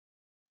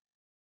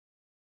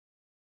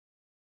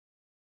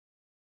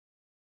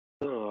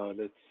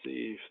let's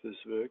see if this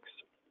works.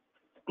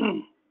 Show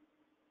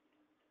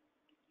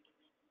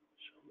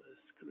my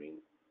screen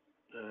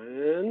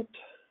and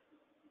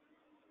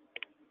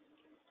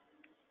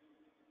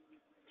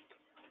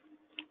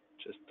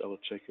just double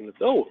checking it.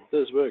 Oh,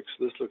 this works.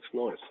 This looks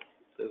nice.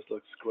 This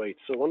looks great.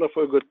 So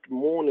wonderful. Good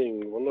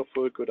morning,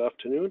 wonderful. Good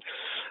afternoon,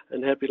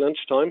 and happy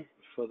lunchtime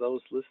for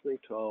those listening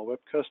to our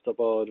webcast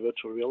about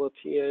virtual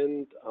reality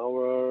and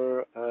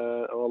our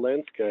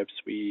landscapes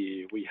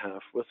we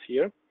have with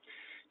here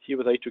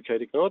with A2K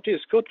Technology.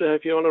 It's good to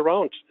have you all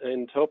around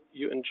and hope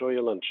you enjoy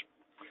your lunch.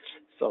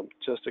 So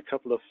just a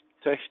couple of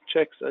tech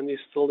checks I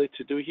still need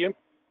to do here.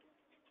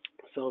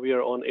 So we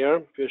are on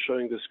air. We're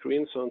showing the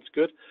screen. Sounds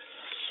good.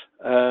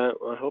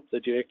 I hope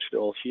that you actually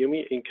all hear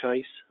me. In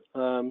case,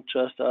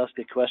 just ask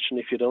a question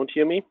if you don't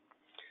hear me.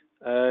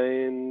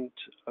 And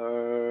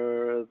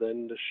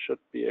then this should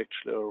be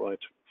actually all right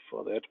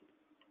for that.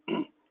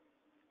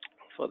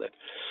 For that.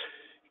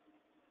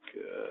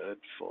 Good.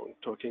 Phone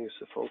talking is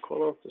the phone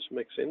caller. This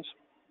makes sense.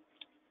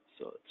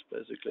 So it's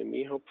basically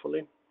me,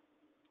 hopefully.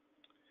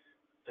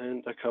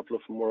 And a couple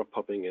of more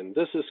popping in.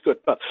 This is good,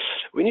 but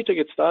we need to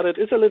get started.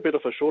 It's a little bit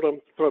of a shorter,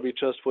 probably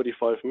just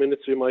 45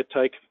 minutes we might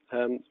take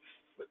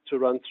to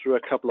run through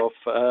a couple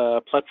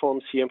of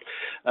platforms here.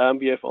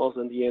 We have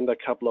also in the end a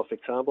couple of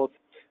examples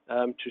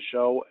to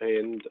show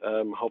and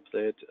hope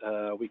that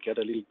we get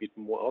a little bit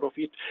more out of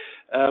it.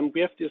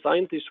 We have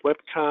designed this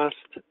webcast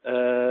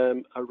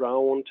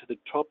around the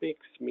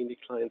topics many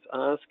clients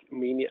ask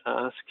in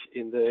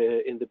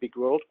the big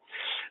world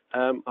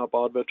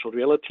about virtual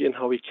reality and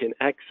how we can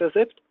access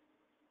it.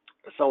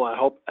 So I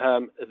hope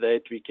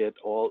that we get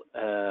all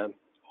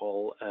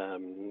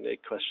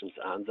questions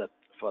answered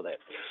for that.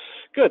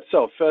 Good.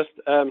 So first,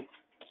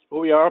 who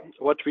we are,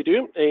 what we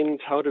do,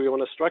 and how do we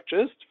want to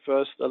structure it.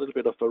 First, a little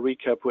bit of a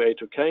recap who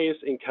A2K is,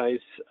 in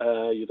case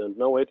you don't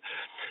know it.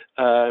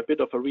 A bit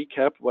of a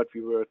recap what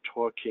we were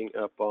talking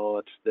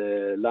about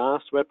the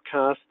last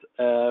webcast,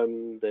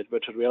 that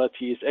virtual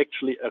reality is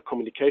actually a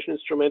communication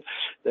instrument,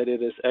 that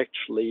it is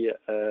actually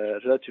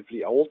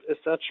relatively old as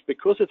such,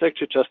 because it's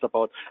actually just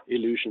about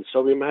illusions.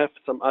 So we have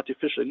some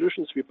artificial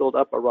illusions we build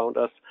up around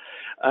us.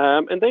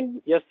 And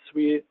then, yes,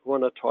 we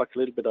want to talk a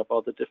little bit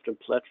about the different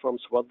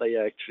platforms, what they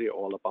are actually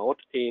all about,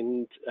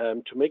 and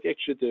to make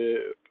actually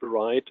the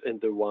right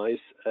and the wise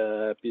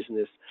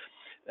business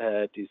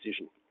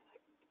decision.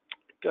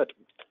 Good.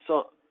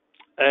 So,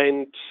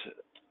 and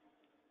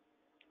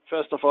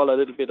first of all, a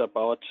little bit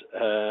about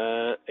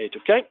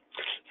A2K.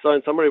 So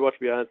in summary, what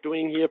we are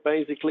doing here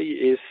basically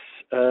is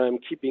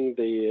keeping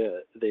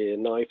the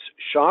knives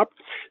sharp.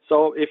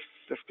 So if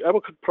I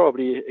could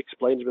probably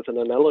explain it with an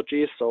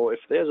analogy. So if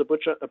there's a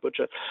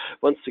butcher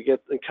wants to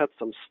get and cut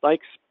some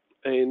steaks,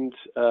 and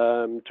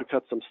to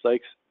cut some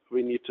steaks,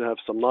 we need to have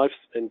some knives,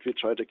 and we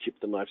try to keep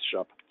the knives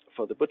sharp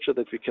for the butcher,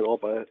 that we can all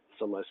buy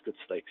some nice good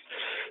steaks.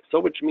 So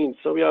which means,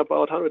 so we are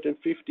about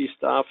 150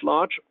 staff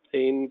large,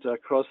 and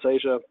across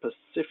Asia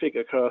Pacific,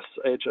 across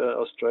Asia,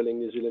 Australia,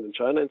 New Zealand, and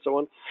China, and so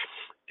on.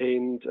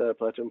 And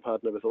platinum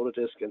partner with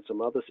Autodesk and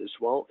some others as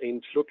well,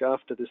 and look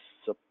after this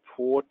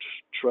support,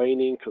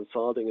 training,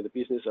 consulting, and the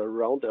business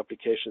around the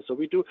application. So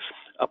we do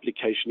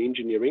application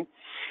engineering,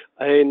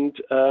 and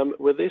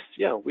with this,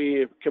 yeah,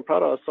 we can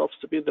proud ourselves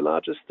to be the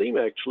largest team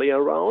actually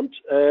around.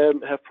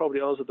 Have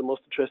probably also the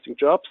most interesting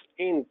jobs,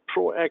 and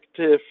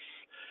proactive.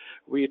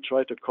 We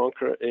try to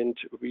conquer, and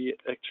we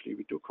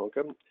do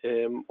conquer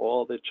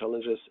all the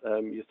challenges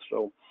you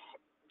throw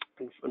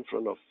in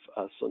front of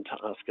us and to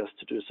ask us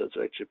to do. So it's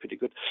actually pretty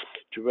good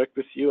to work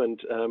with you, and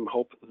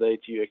hope that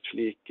you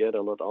actually get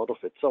a lot out of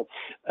it. So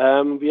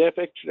we have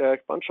actually a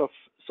bunch of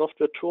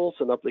software tools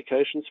and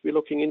applications we're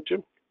looking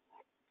into.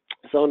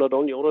 So not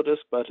only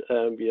Autodesk, but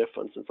we have,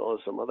 for instance,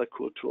 also some other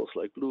cool tools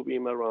like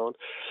Bluebeam around,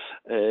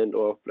 and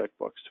or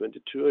Blackbox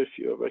 22 if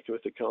you're working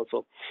with the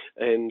council.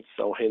 And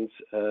so hence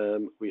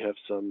we have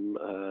some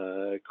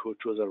cool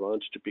tools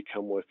around to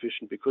become more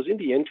efficient, because in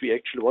the end we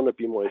actually want to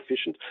be more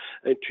efficient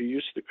and to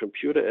use the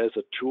computer as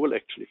a tool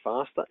actually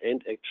faster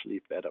and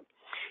actually better.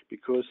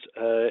 Because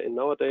in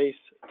nowadays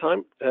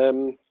time,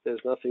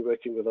 there's nothing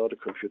working without a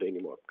computer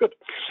anymore. Good.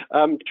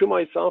 To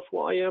myself,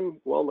 who I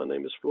am, well, my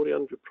name is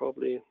Florian.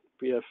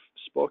 We have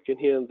spoken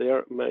here and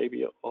there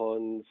maybe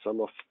on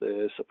some of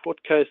the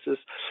support cases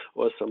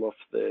or some of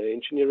the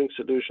engineering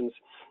solutions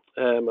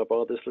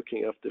about this,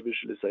 looking after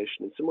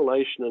visualization and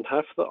simulation, and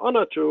have the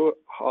honor to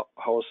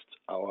host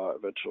our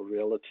virtual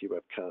reality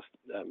webcast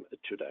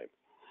today.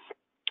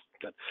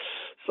 Good.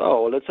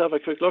 So let's have a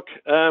quick look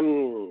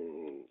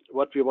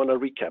what we want to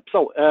recap.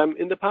 So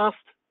in the past,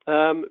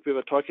 we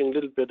were talking a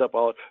little bit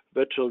about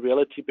virtual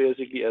reality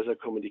basically as a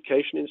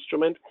communication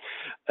instrument,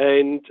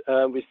 and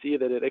we see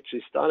that it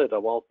actually started a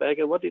while back,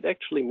 and what it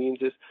actually means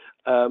is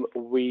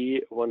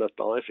we want to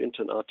dive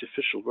into an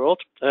artificial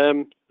world.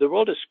 The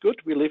world is good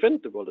we live in,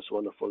 the world is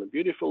wonderful and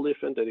beautiful live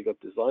in, that it got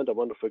designed, a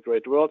wonderful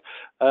great world,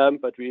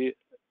 but we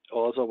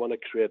also want to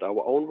create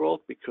our own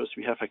world, because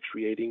we have a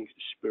creating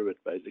spirit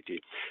basically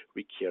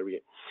we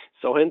carry.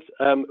 So hence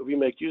we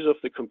make use of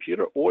the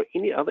computer or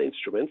any other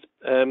instruments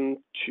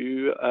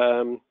to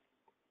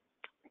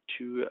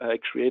to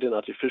create an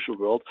artificial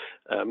world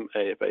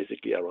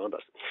basically around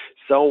us.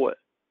 So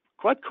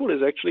quite cool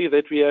is actually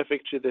that we have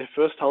actually the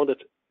first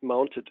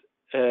mounted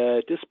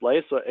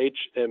display, so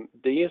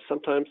HMD.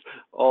 Sometimes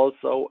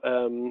also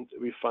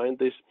we find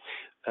this.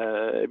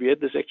 We had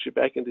this actually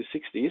back in the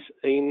 60s,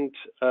 and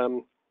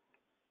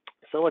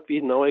so what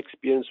we now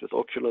experience with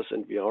Oculus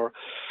and VR,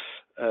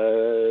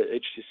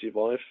 HTC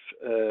Vive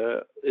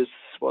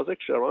was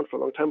actually around for a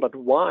long time. But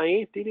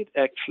why did it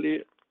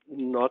actually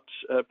not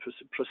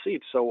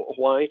proceed? So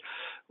why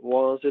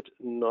was it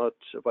not?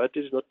 Why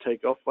did it not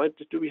take off? Why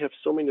do we have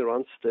so many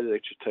runs that it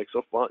actually takes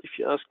off? Well, if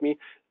you ask me,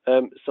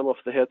 some of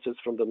the headsets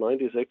from the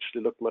 90s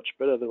actually look much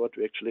better than what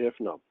we actually have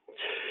now.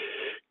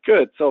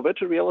 Good. So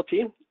virtual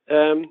reality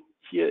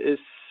here is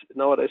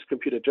nowadays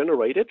computer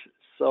generated.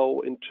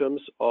 So in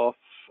terms of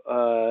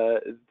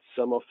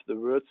some of the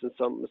words and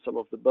some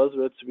of the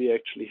buzzwords we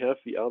actually have,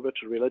 VR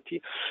virtual reality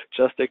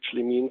just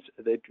actually means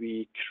that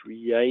we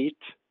create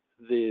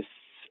this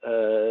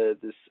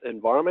this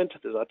environment,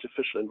 this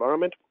artificial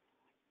environment.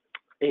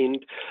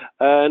 And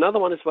another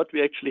one is what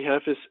we actually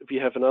have is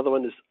another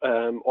one is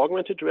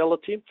augmented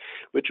reality,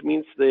 which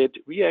means that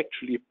we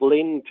actually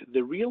blend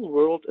the real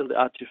world and the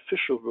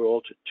artificial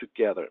world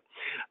together.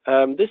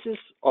 This is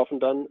often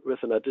done with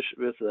an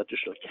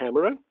additional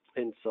camera.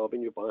 And so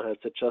when you buy a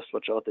headset, just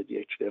watch out that you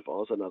actually have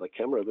also another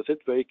camera with it,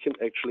 where you can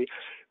actually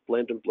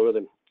blend and blur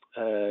them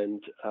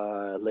and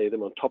lay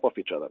them on top of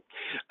each other.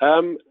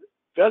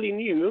 Fairly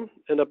new,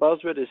 and a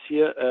buzzword is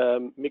here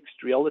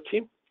mixed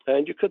reality.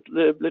 And you could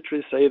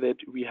literally say that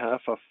we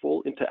have a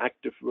full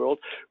interactive world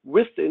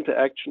with the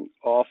interaction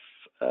of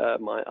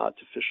my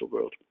artificial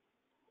world.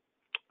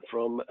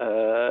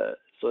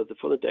 So the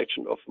full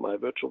interaction of my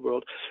virtual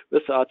world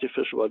with the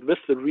artificial world, with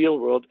the real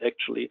world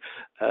actually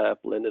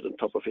blended on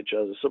top of each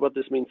other. So what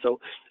this means, so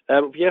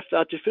we have the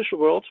artificial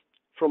world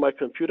from my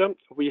computer.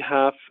 We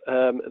have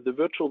the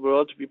virtual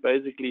world we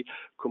basically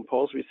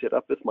compose, we set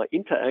up with my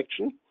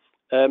interaction,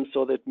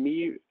 so that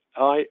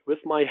I, with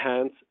my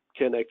hands,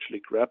 can actually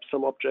grab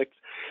some objects,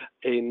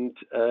 and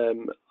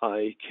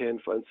I can,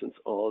 for instance,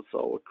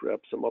 also grab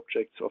some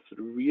objects of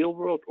the real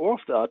world or of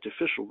the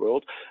artificial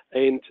world,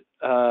 and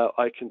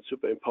I can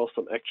superimpose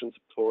some actions,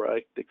 or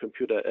the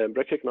computer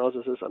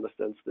recognizes this,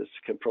 understands this,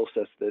 can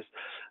process this,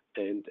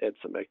 and add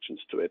some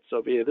actions to it.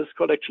 So this is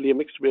called actually a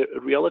mixed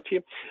reality.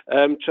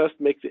 Just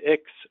make the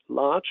X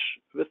large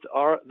with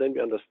R, then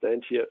we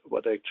understand here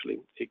what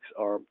actually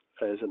XR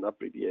as an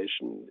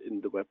abbreviation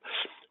in the web,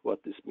 what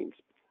this means.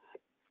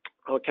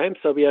 Okay,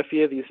 so we have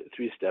here these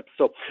three steps.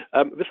 So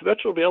with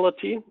virtual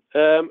reality,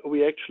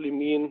 we actually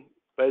mean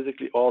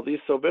basically all these.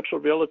 So virtual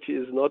reality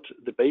is not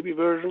the baby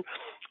version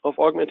of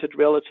augmented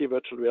reality.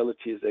 Virtual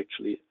reality is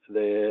actually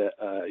the,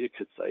 you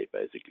could say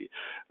basically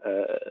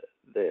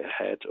the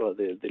head or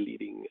the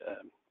leading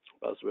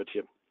buzzword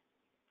here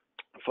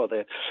for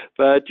that.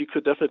 But you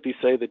could definitely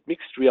say that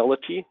mixed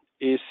reality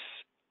is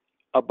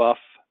above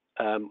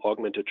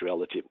augmented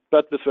reality.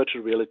 But with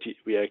virtual reality,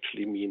 we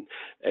actually mean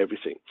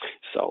everything.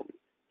 So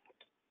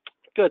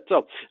good.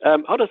 So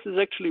how does this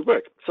actually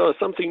work? So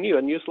something new,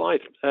 a new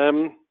slide.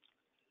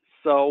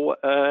 So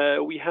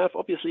we have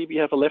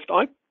a left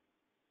eye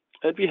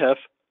and we have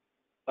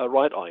a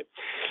right eye.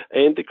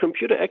 And the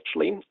computer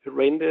actually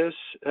renders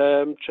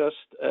just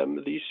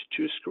these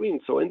two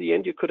screens. So in the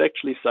end, you could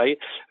actually say,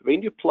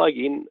 when you plug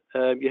in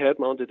your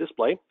head-mounted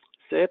display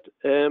set,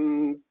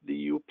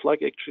 you plug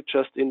actually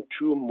just in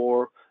two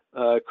more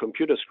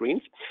computer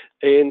screens,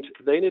 and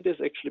then it is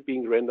actually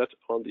being rendered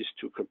on these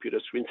two computer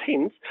screens.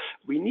 Hence,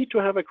 we need to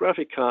have a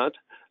graphic card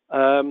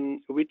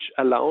which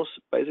allows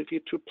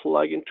basically to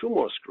plug in two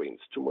more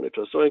screens, two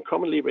monitors. So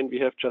commonly when we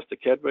have just a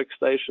CAD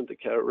workstation, the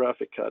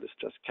graphic card is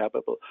just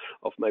capable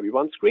of maybe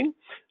one screen.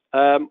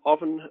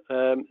 Often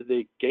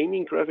the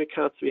gaming graphic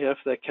cards we have,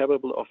 they're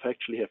capable of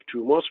actually have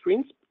two more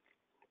screens.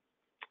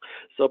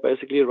 So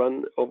basically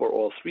run over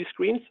all three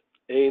screens.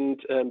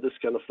 And this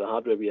kind of the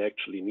hardware we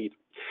actually need.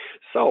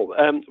 So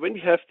when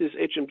we have this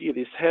HMD,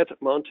 this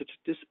head-mounted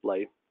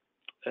display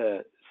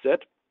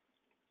set,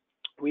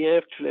 we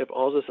actually have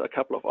also a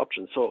couple of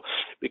options. So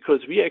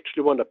because we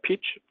actually want to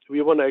pitch,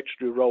 we want to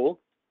actually roll,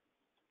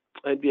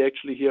 and we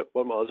actually here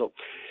also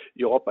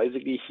you're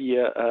basically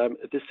here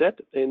the set,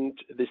 and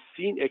the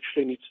scene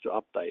actually needs to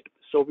update.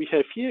 So we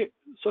have here,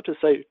 so to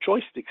say,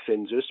 joystick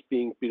sensors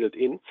being built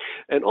in,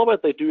 and all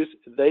what they do is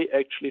they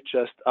actually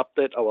just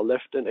update our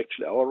left and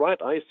actually our right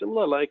eye,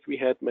 similar like we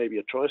had maybe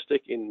a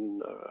joystick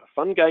in a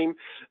fun game,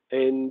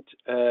 and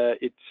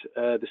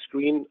the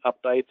screen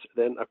updates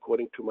then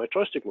according to my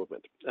joystick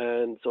movement.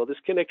 And so this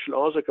can actually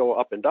also go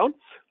up and down,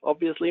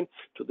 obviously,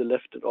 to the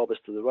left and always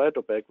to the right,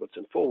 or backwards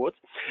and forwards.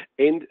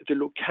 And the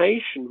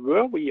location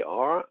where we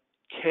are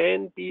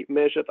can be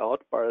measured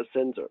out by a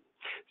sensor.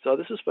 So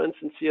this is, for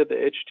instance, here the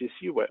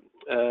HTC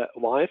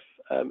Vive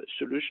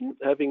solution,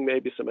 having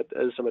maybe some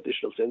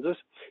additional sensors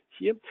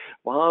here,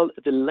 while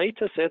the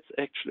later sets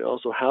actually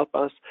also help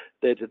us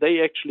that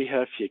they actually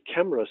have here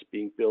cameras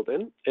being built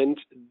in, and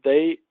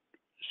they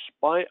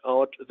spy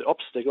out the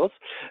obstacles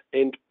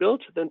and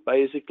build then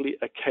basically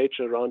a cage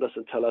around us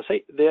and tell us,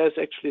 hey, there's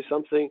actually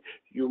something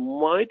you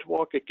might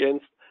walk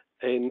against,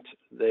 and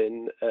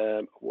then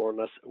warn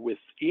us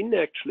within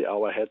actually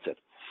our headset.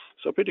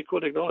 So pretty cool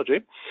technology.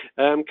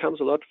 Comes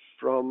a lot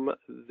from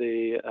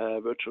the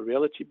virtual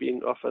reality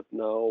being offered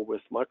now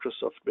with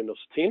Microsoft Windows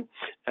 10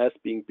 as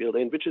being built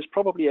in, which is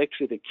probably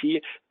actually the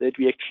key that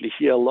we actually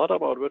hear a lot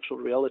about virtual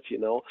reality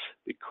now,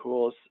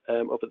 because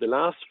over the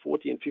last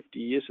 40 and 50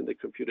 years in the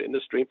computer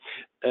industry,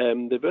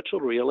 the virtual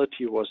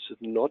reality was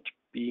not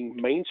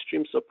being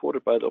mainstream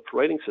supported by the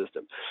operating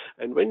system.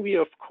 And when we,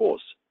 of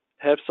course,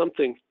 have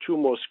something, 2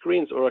 more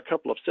screens or a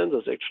couple of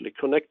sensors actually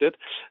connected,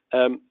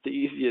 the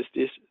easiest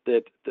is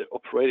that the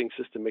operating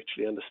system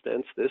actually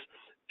understands this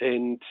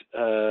and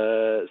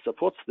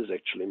supports this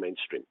actually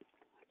mainstream.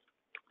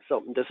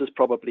 So this is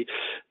probably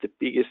the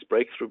biggest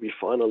breakthrough we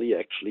finally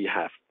actually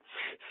have.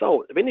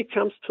 So when it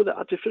comes to the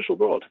artificial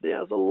world,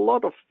 there's a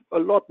lot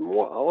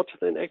more out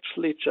than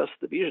actually just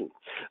the vision.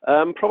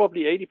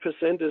 Probably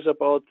 80% is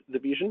about the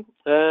vision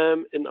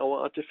in our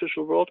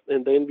artificial world,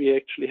 and then we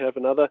actually have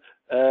another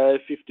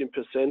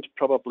 15%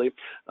 probably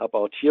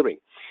about hearing,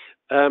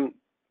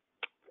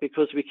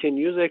 because we can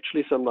use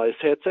actually some nice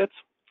headsets,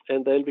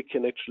 and then we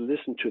can actually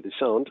listen to the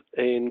sound.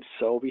 And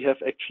so we have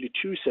actually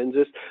 2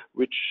 sensors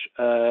which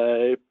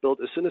build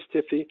a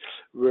synesthesia,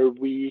 where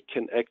we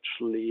can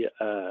actually,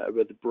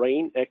 where the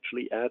brain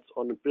actually adds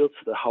on and builds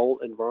the whole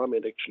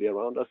environment actually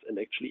around us, and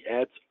actually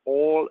adds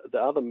all the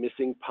other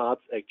missing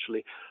parts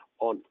actually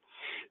on.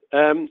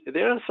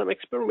 There are some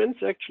experiments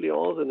actually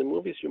also in the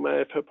movies you may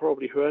have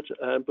probably heard,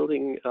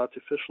 building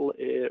artificial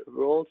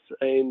worlds,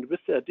 and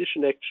with the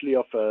addition actually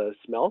of a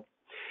smell.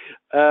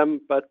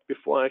 But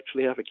before I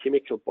actually have a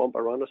chemical bomb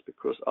around us,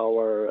 because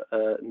our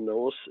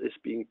nose is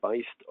being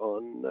based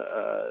on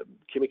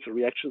chemical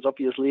reactions,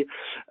 obviously,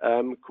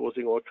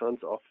 causing all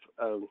kinds of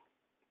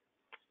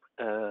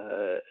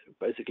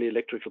basically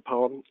electrical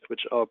power,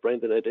 which our brain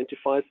then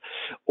identifies,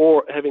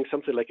 or having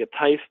something like a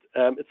taste,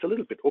 it's a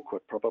little bit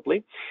awkward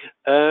probably.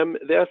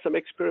 There are some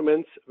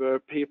experiments where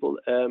people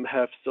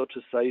have, so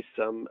to say,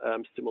 some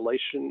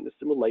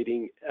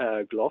stimulating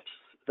gloves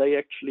they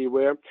actually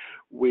wear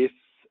with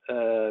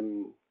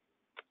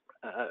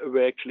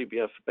where actually we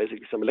have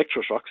basically some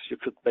electroshocks, you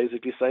could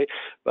basically say,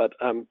 but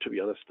to be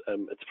honest,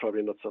 it's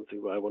probably not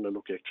something where I want to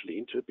look actually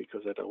into,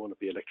 because I don't want to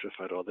be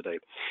electrified all the day.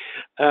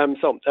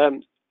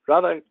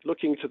 Rather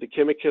looking to the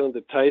chemical and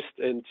the taste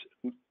and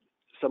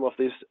some of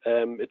this,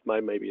 it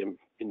might maybe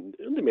in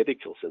the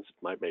medical sense, it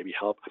might maybe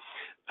help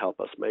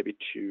us maybe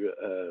to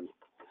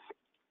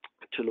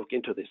look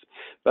into this.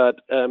 But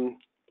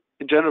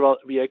in general,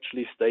 we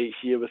actually stay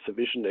here with the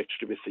vision,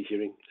 actually with the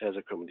hearing as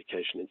a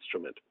communication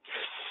instrument.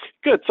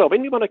 Good. So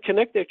when we want to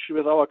connect actually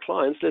with our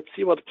clients, let's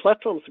see what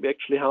platforms we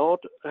actually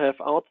have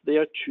out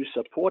there to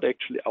support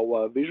actually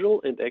our visual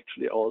and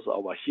actually also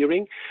our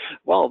hearing.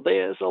 Well,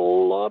 there's a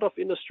lot of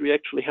industry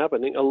actually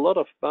happening, a lot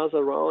of buzz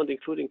around,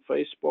 including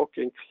Facebook,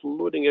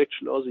 including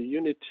actually also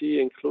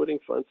Unity, including,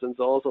 for instance,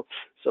 also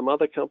some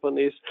other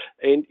companies.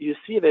 And you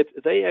see that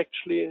they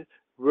actually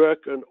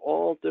work on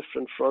all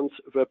different fronts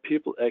where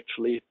people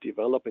actually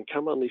develop and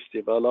companies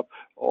develop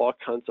all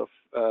kinds of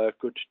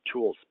good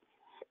tools.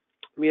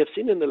 We have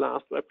seen in the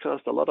last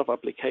webcast a lot of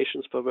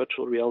applications for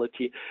virtual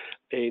reality,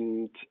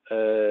 and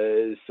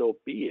so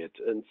be it.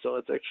 And so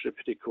it's actually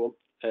pretty cool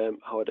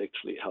how it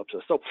actually helps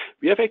us. So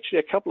we have actually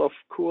a couple of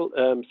cool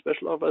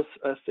special offers,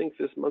 I think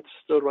this month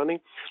still running,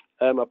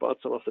 about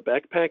some of the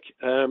backpack.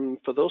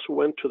 For those who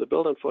went to the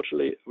build,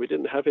 unfortunately, we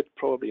didn't have it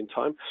probably in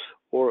time,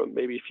 or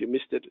maybe if you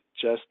missed it,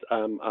 just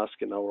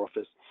ask in our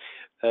office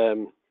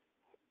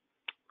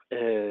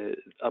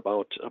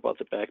about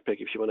the backpack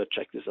if you want to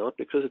check this out,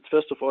 because it's,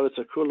 first of all, it's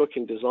a cool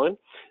looking design,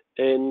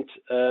 and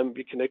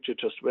you can actually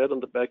just wear it on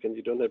the back, and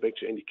you don't have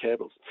actually any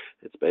cables.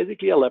 It's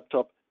basically a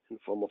laptop in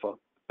form of a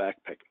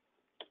backpack.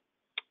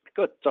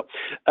 Good. So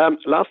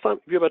last time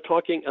we were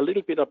talking a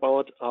little bit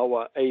about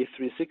our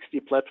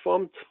A360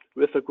 platform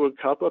with a good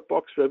cardboard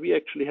box, where we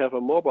actually have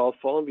a mobile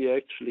phone we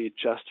actually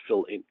just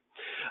fill in.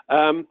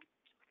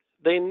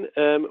 Then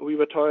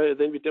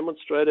we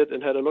demonstrated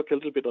and had a look a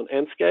little bit on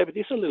Enscape.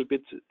 These are a little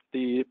bit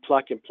the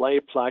plug and play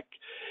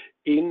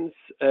plug-ins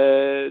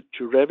to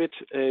Revit,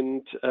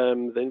 and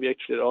then we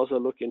actually also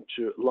look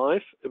into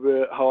Live,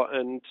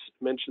 and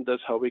mentioned that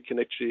how we can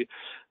actually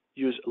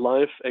use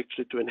Live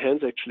actually to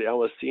enhance actually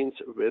our scenes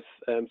with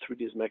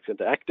 3ds Max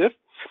Interactive.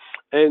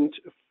 And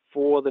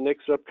for the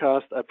next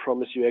webcast, I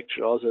promise you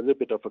actually also a little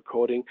bit of a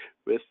coding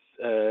with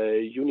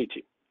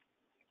Unity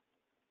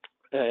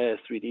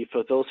 3D.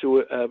 For those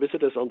who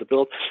visit us on the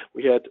build,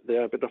 we had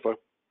there a bit of a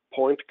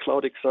point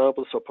cloud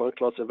example. So point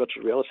clouds and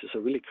virtual reality is a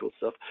really cool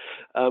stuff.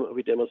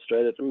 We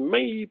demonstrated.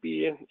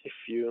 Maybe if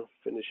you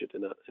finish it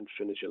and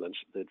finish your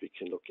lunch, that we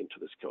can look into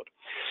this code.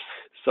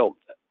 So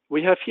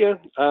we have here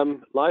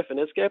Live and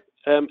Enscape.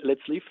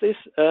 Let's leave this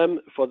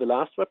for the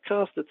last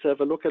webcast. Let's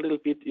have a look a little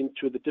bit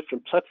into the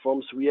different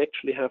platforms we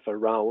actually have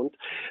around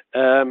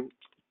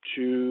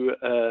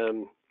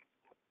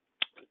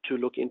to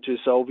look into.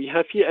 So we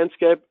have here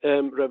Enscape,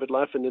 Revit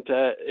Live,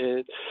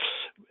 and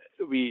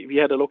we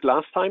had a look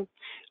last time.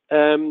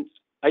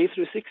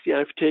 A360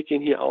 I've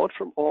taken here out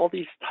from all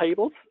these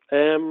tables.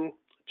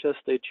 Just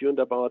stay tuned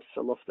about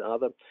some of the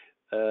other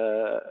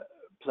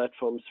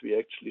platforms we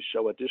actually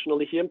show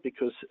additionally here,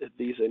 because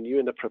these are new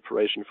in the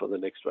preparation for the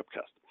next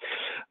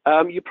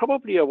webcast. You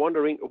probably are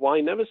wondering why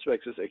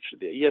Navisworks is actually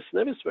there. Yes,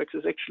 Navisworks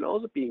is actually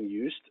also being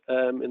used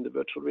in the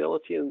virtual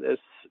reality and is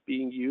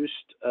being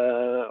used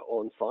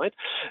on site.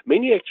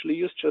 Many actually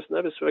use just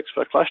Navisworks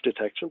for clash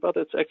detection, but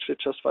it's actually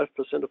just 5%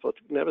 of what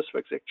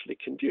Navisworks actually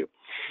can do.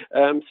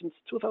 Since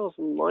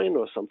 2009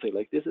 or something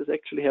like this, it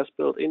actually has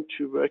built in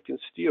to work in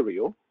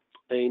stereo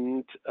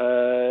and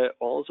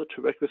also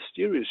to work with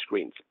stereo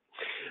screens.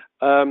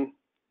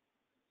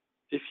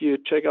 If you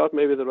check out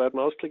maybe the right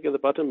mouse click on the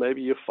button,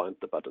 maybe you find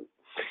the button.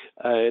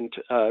 And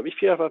if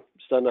you have a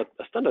standard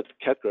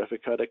CAD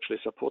graphic card, actually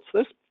supports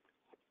this.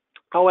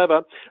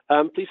 However,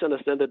 please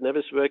understand that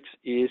Navisworks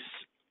is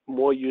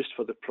more used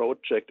for the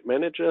project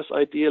managers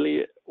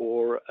ideally,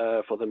 or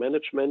for the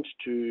management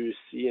to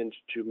see and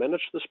to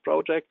manage this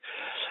project,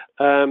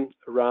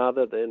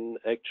 rather than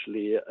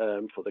actually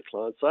for the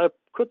client. So I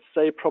could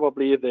say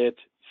probably that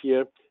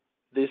here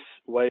this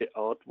way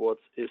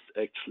outwards is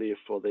actually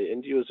for the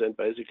end user and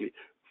basically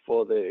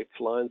for the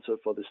clients or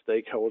for the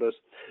stakeholders,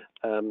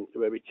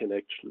 where we can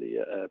actually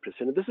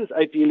present it. This is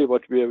ideally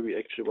where we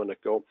actually want to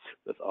go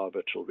with our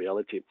virtual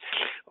reality.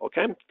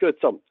 Okay, good.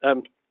 So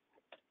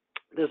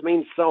this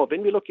means, so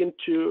when we look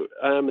into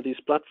these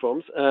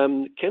platforms,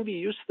 can we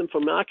use them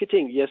for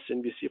marketing? Yes,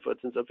 and we see, for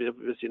instance,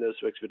 obviously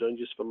Navisworks we don't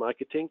use for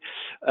marketing,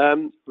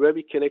 where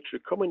we can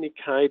actually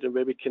communicate and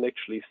where we can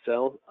actually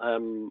sell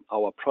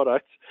our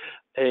products.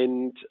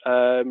 And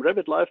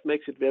Revit Live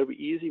makes it very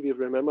easy. We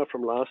remember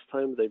from last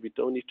time that we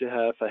don't need to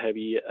have a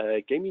heavy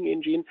gaming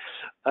engine,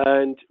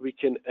 and we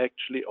can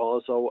actually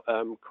also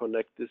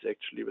connect this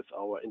actually with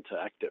our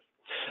interactive.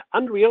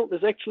 Unreal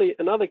is actually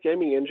another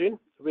gaming engine,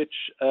 which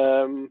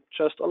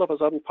just all of a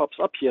sudden pops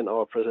up here in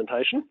our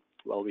presentation.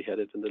 Well, we had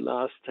it in the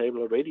last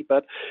table already,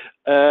 but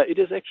it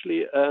is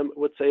actually,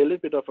 would say, a little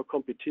bit of a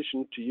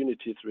competition to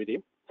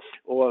Unity3D.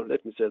 Or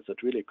let me say it's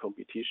not really a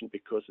competition,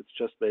 because it's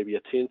just maybe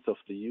a tenth of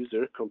the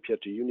user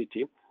compared to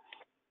Unity.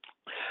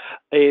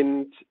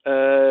 And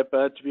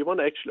but we want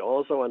to actually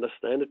also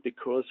understand it,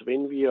 because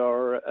when we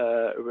are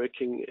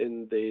working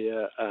in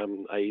the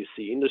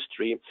IEC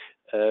industry,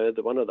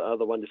 the one or the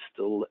other one is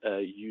still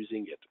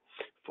using it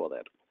for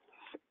that.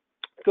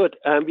 Good.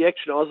 We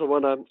actually also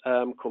want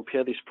to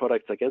compare these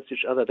products against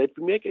each other, that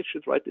we make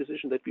actually the right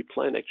decision, that we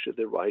plan actually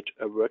the right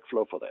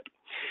workflow for that.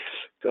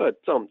 Good.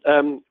 So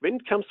when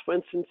it comes, for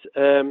instance,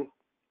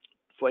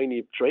 for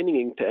any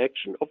training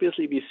interaction,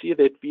 obviously we see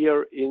that we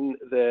are in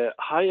the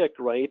higher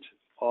grade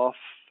of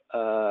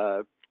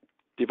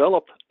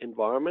developed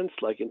environments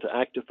like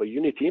interactive or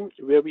Unity,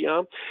 where we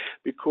are,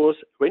 because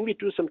when we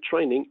do some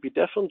training, we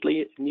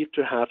definitely need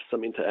to have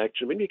some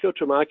interaction. When we go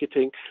to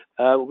marketing,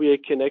 we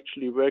can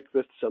actually work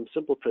with some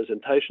simple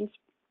presentations,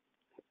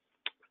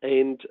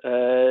 and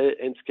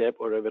Enscape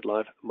or Revit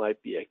Live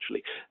might be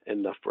actually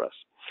enough for us.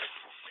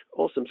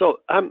 Awesome. So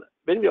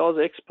when we also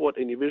export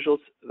any visuals,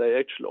 they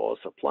actually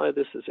also apply.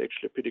 This is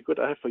actually pretty good.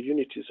 I have for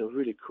Unity some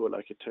really cool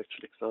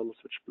architectural examples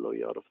which blow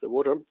you out of the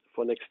water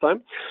for next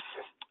time.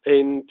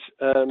 And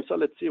so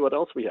let's see what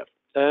else we have.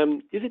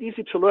 Is it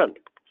easy to learn?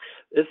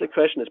 Is the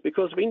question, is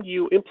because when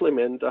you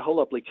implement a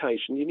whole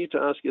application, you need to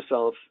ask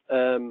yourself,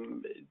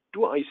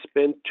 do I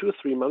spend 2 or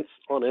 3 months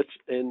on it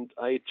and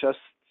I just,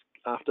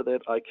 after that,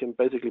 I can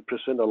basically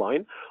present a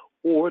line,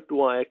 or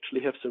do I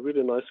actually have some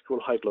really nice, cool,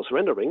 high-gloss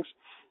renderings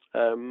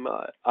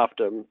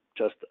after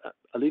just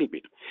a little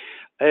bit?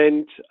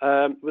 And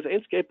with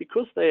Enscape,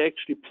 because they're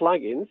actually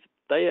plugins,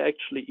 they are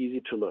actually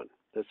easy to learn.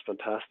 That's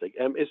fantastic.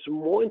 As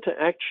more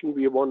interaction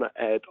we want to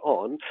add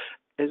on,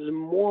 as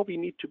more we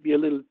need to be a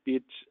little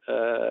bit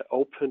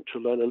open to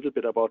learn a little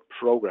bit about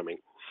programming.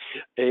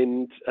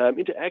 And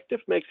interactive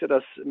makes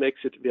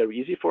it very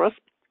easy for us,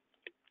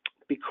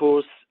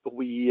 because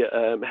we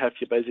have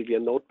here basically a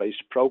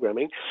node-based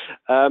programming.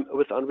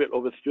 With Unreal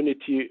or with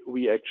Unity,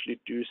 we actually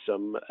do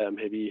some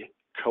heavy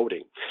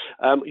coding.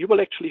 You will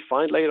actually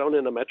find later on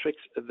in the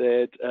metrics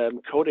that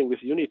coding with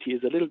Unity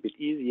is a little bit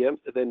easier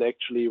than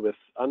actually with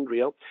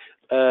Unreal,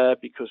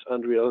 because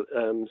Unreal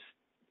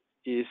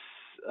is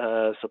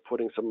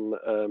supporting some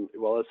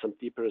some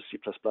deeper C++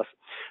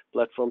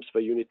 platforms,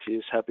 where Unity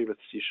is happy with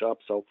C#.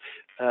 So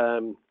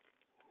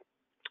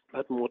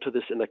but more to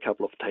this in a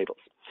couple of tables.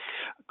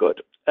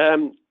 Good.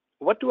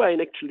 What do I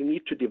actually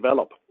need to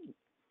develop?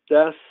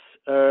 Does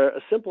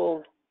a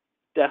simple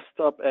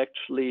desktop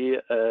actually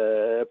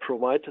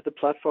provide the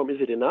platform?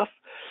 Is it enough?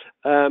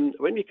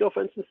 When we go,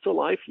 for instance, to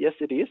live, yes,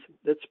 it is.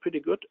 That's pretty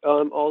good.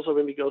 Also,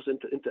 when we go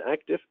into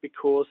interactive,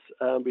 because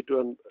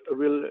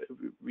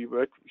we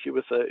work here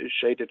with a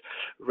shaded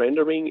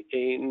rendering,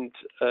 and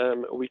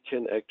we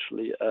can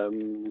actually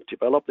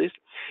develop this.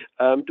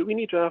 Do we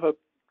need to have a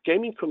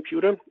gaming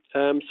computer.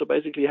 So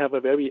basically, you have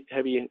a very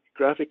heavy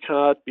graphic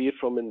card, be it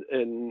from an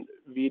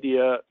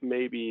NVIDIA,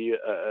 maybe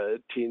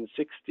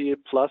 1060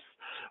 plus,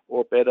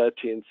 or better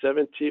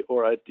 1070,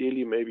 or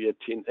ideally maybe a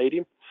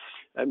 1080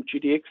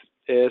 GTX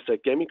as a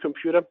gaming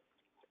computer.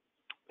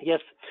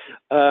 Yes,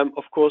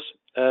 of course,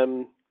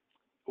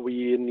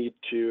 we need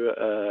to,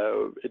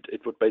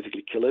 it would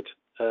basically kill it.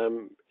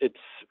 It's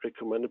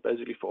recommended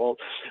basically for all.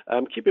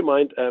 Keep in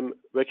mind,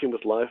 working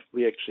with live,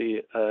 we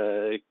actually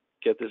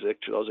get this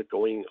actually also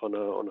going on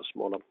a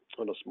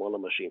smaller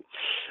machine.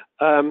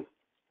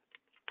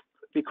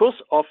 Because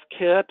of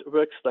CAD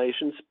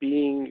workstations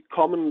being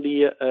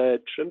commonly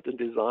trimmed and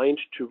designed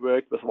to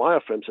work with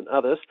wireframes and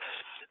others,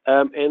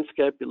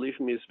 Enscape, believe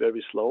me, is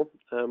very slow.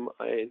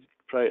 I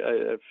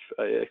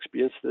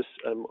experienced this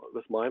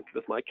with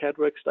my CAD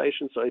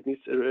workstation, so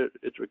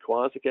it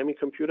requires a gaming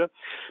computer.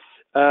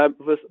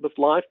 With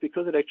Live,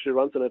 because it actually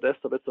runs on a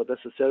desktop, it's not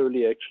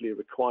necessarily actually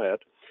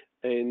required.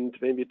 And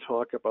when we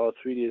talk about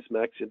 3ds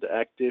Max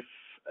Interactive,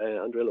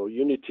 Unreal or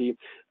Unity,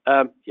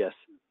 yes,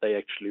 they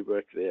actually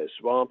work there as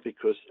well,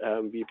 because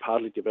we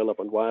partly develop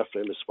on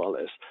wireframe as well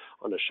as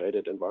on a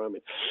shaded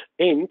environment.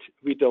 And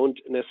we don't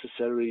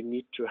necessarily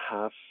need to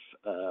have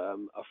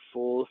a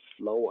full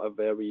flow, a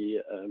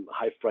very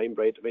high frame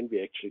rate when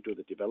we actually do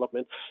the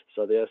development.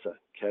 So there's a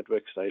CAD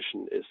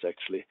workstation is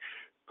actually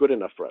good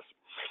enough for us.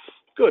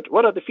 Good.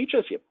 What are the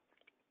features here?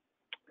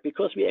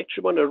 Because we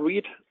actually want to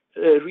reach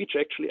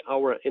actually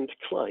our end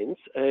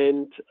clients,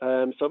 and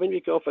so when we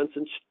go, for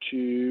instance,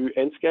 to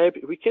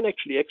Enscape, we can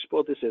actually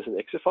export this as an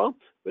Excel file,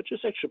 which is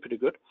actually pretty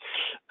good.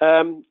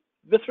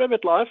 With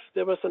Revit Live,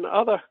 there was some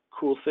other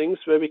cool things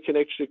where we can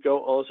actually go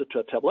also to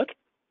a tablet,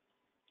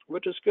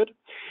 which is good.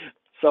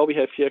 So we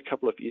have here a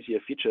couple of easier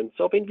features.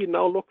 So when we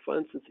now look, for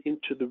instance,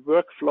 into the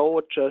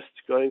workflow, just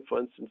going, for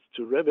instance,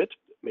 to Revit,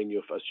 many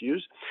of us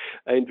use,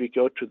 and we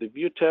go to the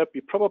View tab, we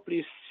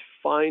probably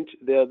find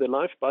there the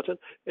Live button.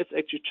 It's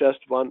actually just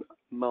one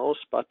mouse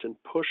button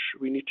push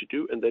we need to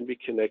do, and then we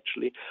can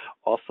actually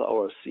author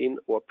our scene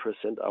or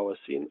present our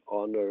scene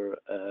on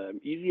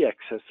an easy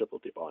accessible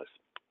device.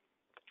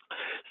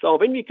 So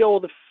when we go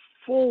the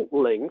full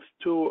length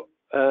to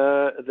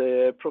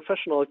the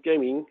professional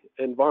gaming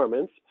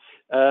environments,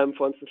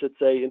 for instance, let's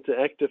say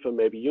Interactive or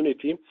maybe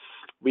Unity,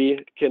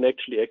 we can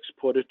actually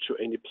export it to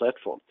any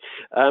platform.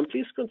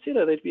 Please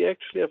consider that we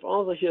actually have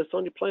also here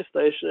Sony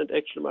PlayStation and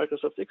actually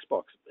Microsoft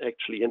Xbox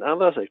actually, and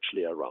others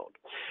actually around.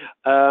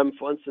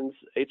 For instance,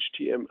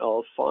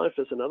 HTML5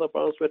 is another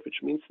browser,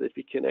 which means that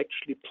we can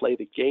actually play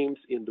the games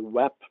in the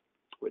web,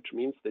 which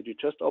means that you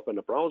just open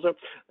a browser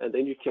and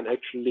then you can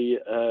actually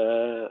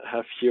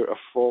have here a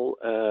full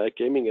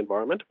gaming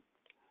environment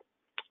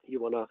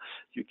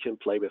you can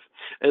play with.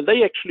 And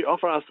they actually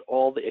offer us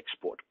all the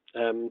export.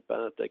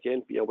 But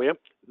again, be aware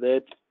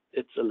that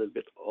it's a little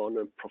bit on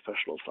a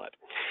professional side.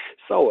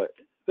 So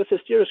with the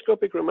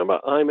stereoscopic, remember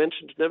I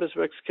mentioned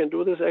Navisworks can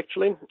do this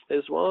actually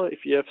as well. If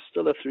you have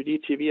still a 3D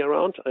TV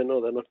around, I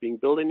know they're not being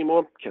built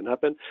anymore, can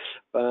happen,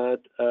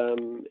 but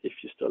if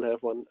you still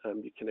have one,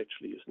 you can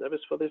actually use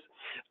Navis for this.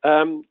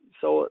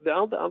 So the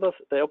others,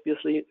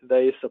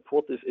 they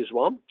support this as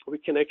well. We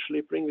can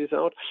actually bring this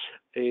out.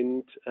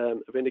 And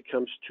when it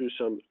comes to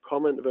some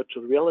common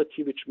virtual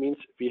reality, which means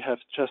we have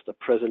just a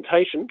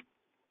presentation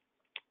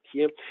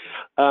here,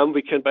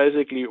 we can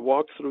basically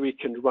walk through, we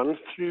can run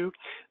through.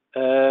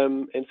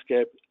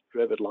 Enscape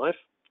Revit Live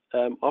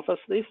offers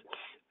this.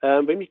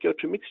 When we go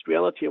to mixed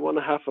reality, I want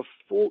to have a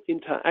full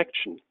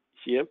interaction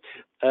here.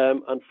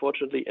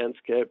 Unfortunately,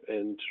 Enscape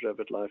and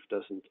Revit Live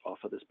doesn't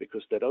offer this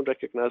because they don't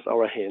recognize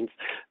our hands,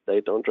 they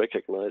don't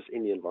recognize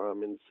any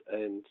environments,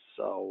 and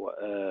so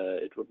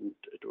it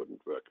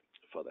wouldn't work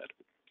for that.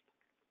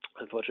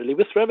 Unfortunately,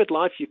 with Revit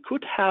Live, you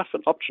could have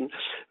an option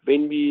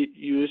when we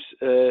use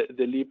the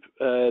Leap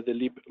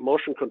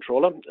motion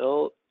controller,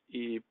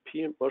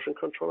 LEP motion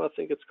controller, I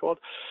think it's called.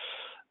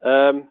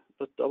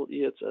 Not double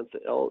E, it's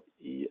the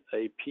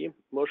LEAP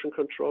motion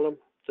controller.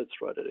 Let's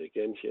write it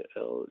again here,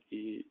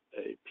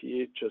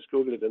 LEAP. Just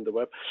Google it in the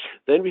web.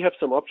 Then we have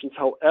some options.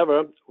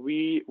 However,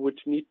 we would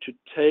need to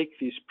take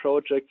these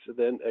projects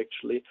then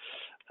actually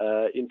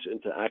into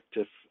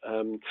interactive.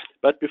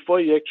 But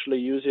before you actually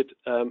use it,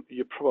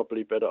 you're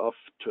probably better off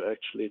to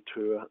actually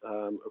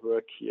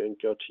work here and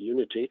go to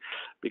Unity,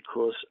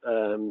 because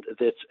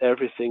that's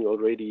everything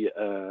already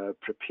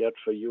prepared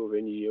for you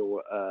when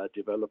you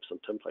develop some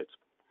templates.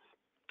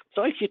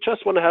 So if you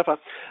just want to have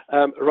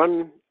a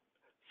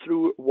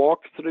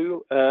walk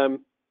through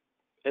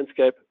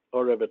Enscape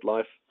or Revit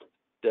Live,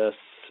 does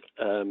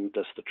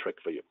the trick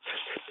for you.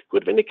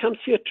 Good. When it comes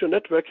here to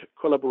network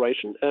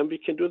collaboration, we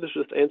can do this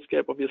with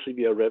Enscape, obviously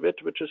via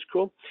Revit, which is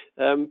cool,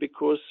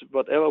 because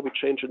whatever we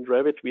change in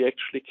Revit, we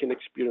actually can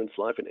experience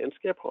live in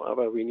Enscape.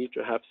 However, we need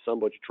to have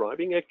somebody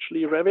driving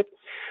actually Revit.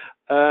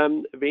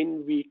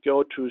 When we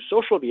go to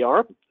social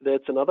VR,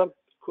 that's another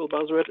cool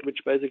buzzword, which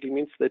basically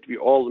means that we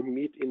all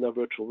meet in a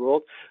virtual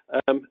world,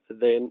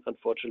 then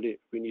unfortunately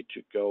we need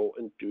to go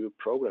and do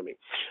programming.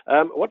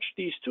 Watch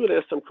these two.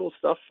 There's some cool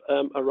stuff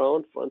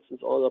around, for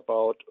instance, all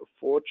about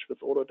Forge with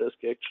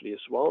Autodesk actually as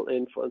well.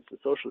 And for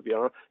instance, Social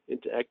VR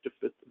Interactive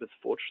with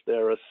Forge,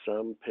 there are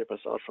some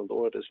papers out from the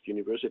Autodesk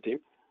University.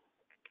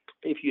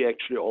 If you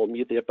actually all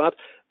meet there, but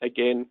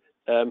again,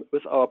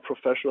 with our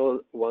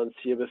professional ones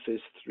here, with these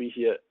three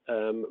here,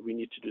 we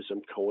need to do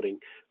some coding.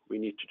 We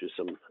need to do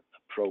some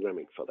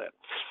programming for that.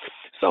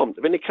 So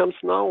when it comes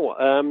now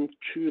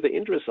to the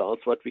end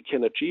results, what we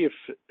can achieve,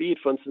 be it,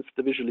 for instance,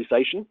 the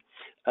visualization,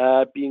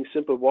 being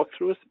simple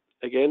walkthroughs,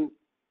 again,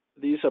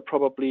 these are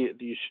probably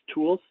these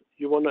tools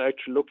you want to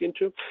actually look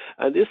into.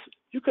 And this,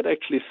 you could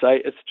actually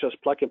say it's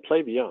just plug and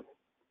play VR.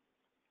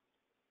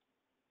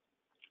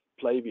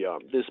 Play VR.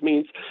 This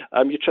means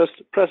you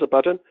just press a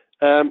button,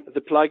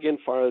 the plugin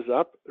fires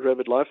up,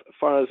 Revit Live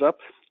fires up,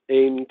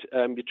 and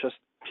you just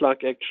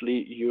plug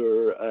actually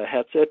your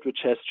headset, which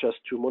has just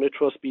two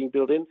monitors being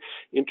built in,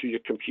 into your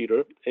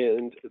computer,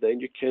 and then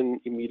you can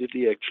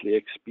immediately actually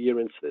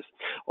experience this.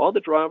 All the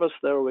drivers,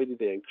 they're already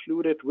there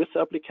included with the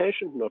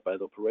application, not by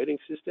the operating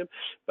system,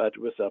 but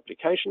with the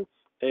application,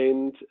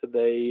 and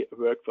they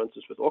work, for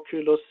instance, with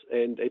Oculus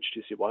and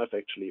HTC Vive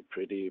actually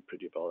pretty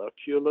well.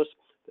 Oculus,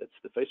 that's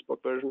the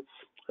Facebook version,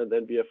 and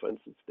then we have, for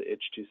instance, the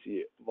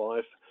HTC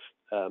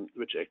Vive,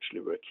 which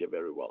actually work here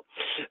very well.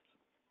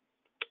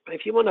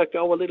 If you want to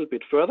go a little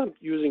bit further,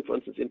 using, for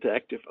instance,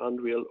 Interactive,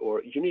 Unreal,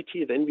 or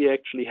Unity, then we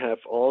actually have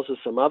also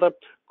some other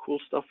cool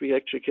stuff we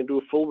actually can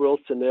do, full world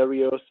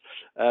scenarios,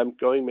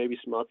 going maybe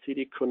smart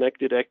city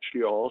connected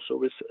actually also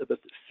with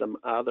some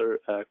other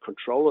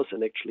controllers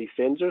and actually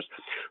sensors,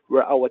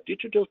 where our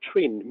digital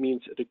twin,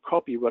 means the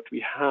copy what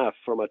we have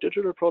from a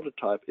digital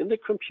prototype in the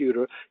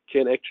computer,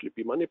 can actually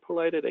be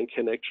manipulated and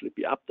can actually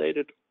be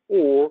updated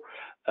or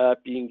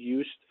being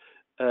used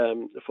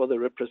for the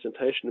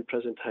representation and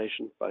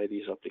presentation by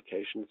these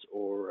applications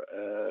or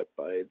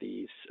by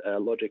these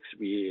logics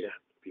we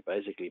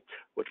basically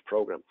would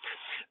program.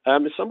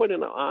 If somebody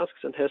now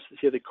asks and has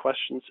here the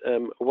questions,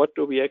 what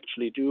do we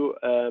actually do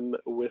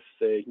with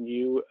the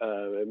new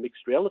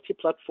mixed reality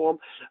platform?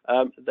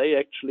 They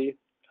actually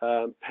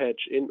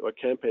patch in or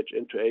can patch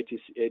into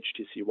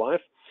HTC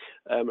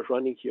Vive,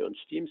 running here on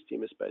Steam.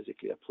 Steam is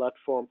basically a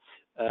platform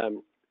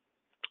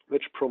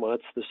which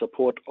provides the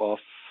support of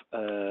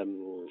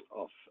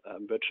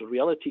virtual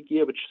reality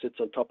gear, which sits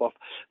on top of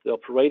the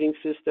operating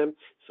system.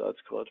 So it's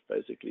called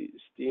basically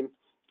Steam,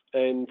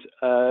 and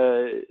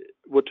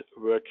would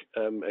work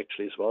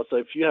actually as well. So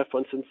if you have, for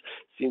instance,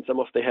 seen some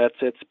of the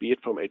headsets, be it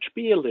from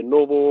HP,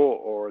 Lenovo,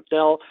 or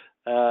Dell,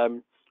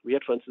 we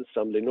had, for instance,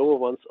 some Lenovo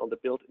ones on the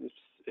build.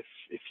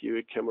 If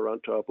you come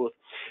around to our booth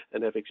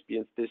and have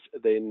experienced this,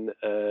 then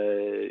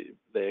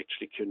they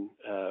actually can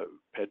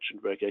patch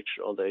and work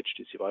actually on the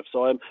HTC Vive.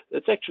 So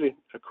it's actually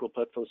a cool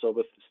platform. So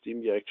with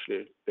Steam, you're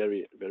actually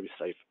very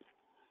safe.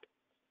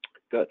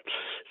 Good.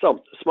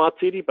 So smart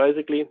city,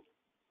 basically,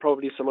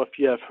 probably some of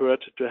you have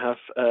heard to have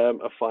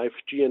a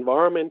 5G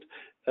environment,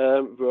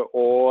 where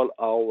all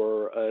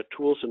our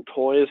tools and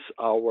toys,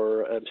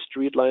 our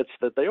street lights,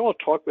 that they all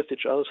talk with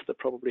each other. So they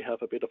probably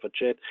have a bit of a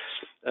chat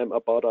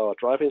about our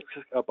driving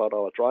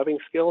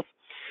skills.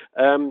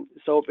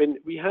 So when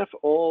we have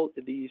all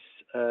these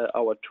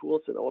our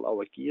tools and all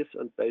our gears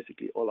and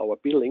basically all our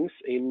buildings,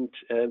 and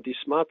these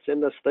smart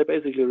senders, they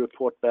basically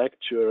report back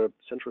to a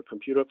central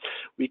computer.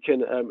 We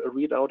can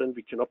read out and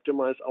we can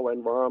optimize our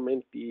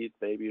environment, be it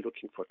maybe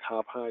looking for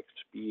car parks,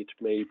 be it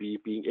maybe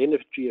being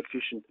energy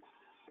efficient,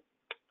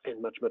 and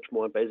much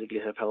more, and basically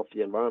have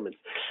healthy environments.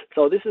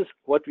 So this is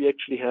what we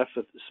actually have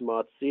with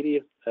Smart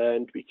City,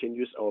 and we can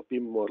use our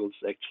BIM models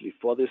actually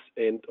for this,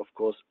 and of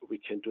course we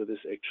can do this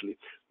actually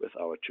with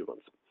our two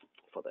ones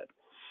for that.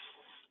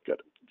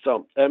 Good.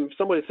 So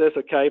somebody says,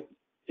 okay,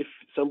 if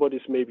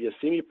somebody's maybe a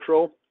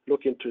semi-pro,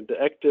 look into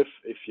Interactive.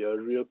 If you're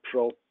a real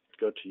pro,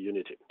 go to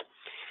Unity.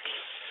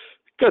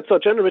 Good. So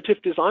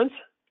generative designs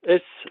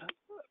is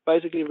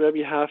basically where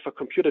we have a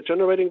computer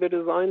generating the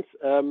designs.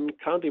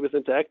 Currently with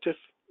Interactive,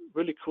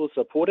 really cool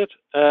supported.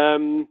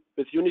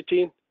 With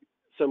Unity,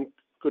 some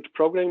good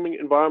programming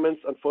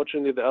environments.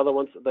 Unfortunately, the other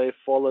ones, they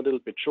fall a little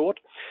bit short.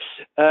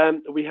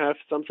 We have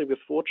something with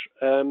Forge,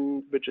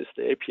 which is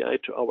the API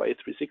to our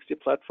A360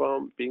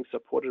 platform, being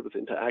supported with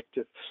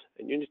Interactive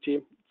and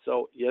Unity.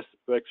 So yes,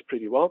 works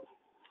pretty well.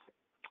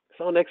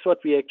 So next, what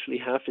we actually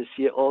have is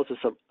here also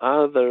some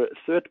other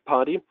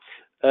third-party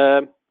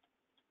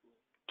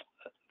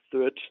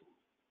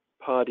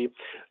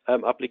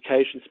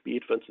applications, be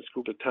it, for instance,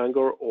 Google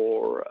Tango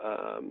or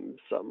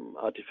some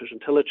artificial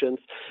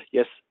intelligence.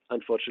 Yes,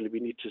 unfortunately,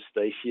 we need to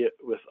stay here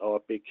with our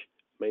big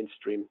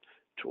mainstream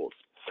tools.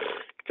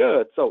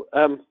 Good. So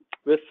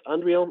with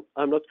Unreal,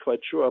 I'm not quite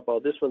sure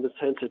about this one. The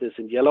sense it is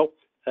in yellow.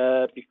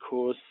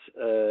 because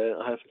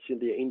I haven't seen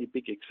there any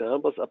big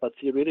examples, but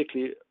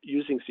theoretically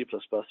using C++,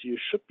 you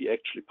should be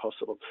actually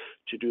possible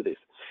to do this.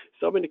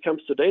 So when it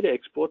comes to data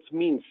exports,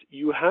 means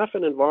you have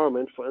an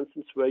environment, for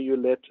instance, where you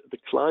let the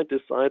client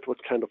decide what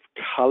kind of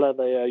color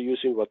they are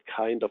using, what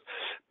kind of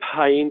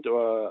paint,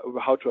 or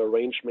how to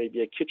arrange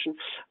maybe a kitchen,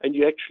 and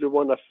you actually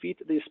want to feed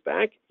this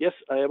back. Yes,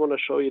 I want to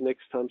show you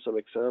next time some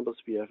examples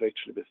we have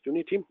actually with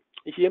Unity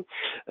here,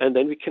 and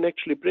then we can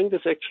actually bring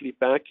this actually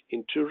back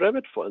into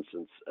Revit, for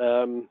instance,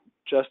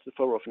 just in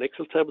form of an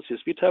Excel table,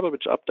 CSV table,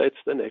 which updates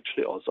then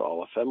actually also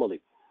our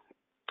family,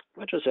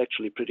 which is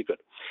actually pretty good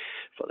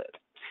for that.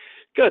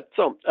 Good.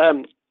 So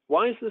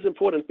why is this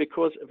important?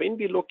 Because when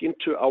we look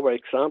into our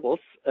examples,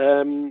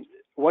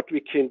 what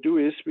we can do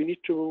is we need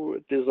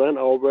to design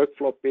our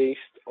workflow based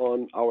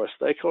on our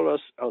stakeholders,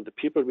 on the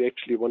people we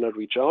actually want to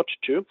reach out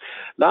to.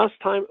 Last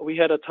time we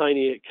had a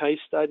tiny case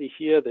study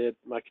here, that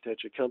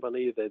architecture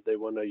company that they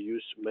want to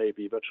use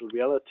maybe virtual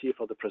reality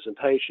for the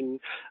presentation,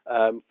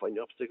 for any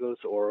obstacles,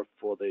 or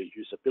for the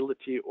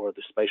usability or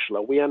the spatial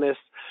awareness.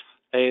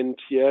 And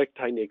here,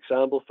 tiny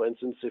example, for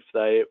instance, if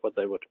what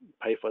they would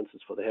pay, for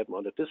instance, for the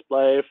head-mounted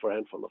display, for a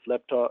handful of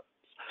laptops,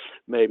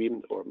 maybe,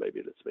 or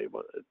maybe let's say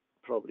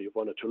probably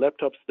 1 or 2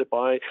 laptops they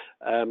buy,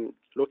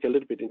 look a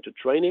little bit into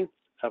training,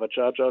 have a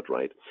charge out,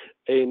 right?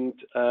 And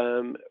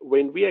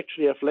when we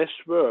actually have less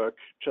work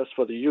just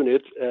for the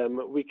unit,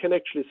 we can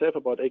actually save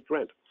about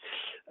 $8,000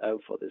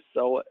 for this.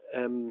 So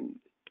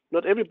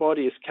not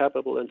everybody is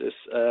capable and is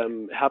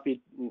happy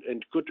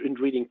and good in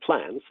reading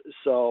plans.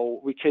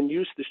 So we can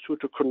use this tool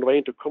to convey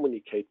and to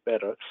communicate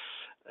better,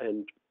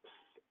 and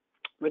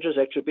which is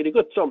actually pretty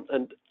good. So,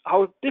 and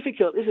how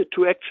difficult is it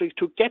to actually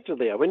to get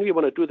there when we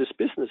want to do this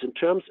business in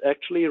terms,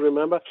 actually,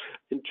 remember,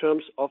 in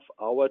terms of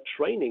our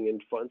training,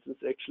 and for instance,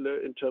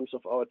 actually in terms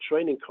of our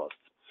training costs.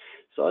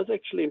 So it's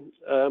actually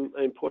an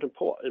important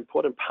part.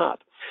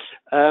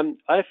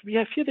 We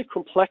have here the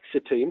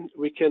complexity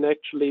we can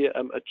actually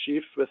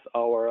achieve with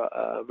our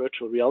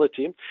virtual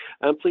reality.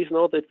 And please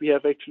note that we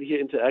have actually here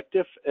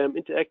interactive.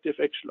 Interactive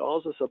actually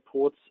also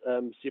supports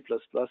C++,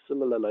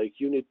 similar like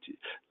Unity,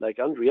 like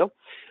Unreal.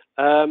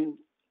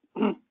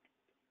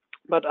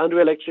 But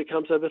Unreal actually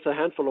comes up with a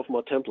handful of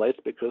more templates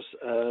because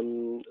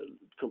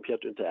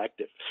compared to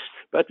interactive.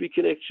 But we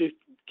can actually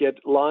get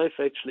live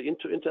actually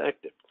into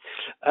interactive.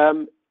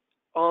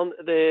 On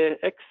the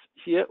X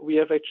here, we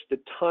have actually the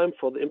time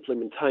for the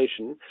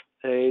implementation,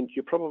 and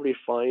you probably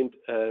find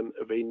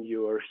when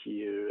you're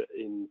here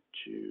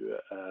into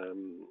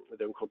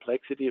the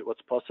complexity,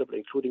 what's possible,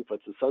 including for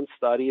the sun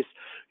studies,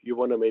 you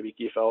want to maybe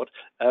give out.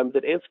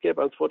 That Enscape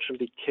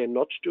unfortunately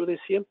cannot do this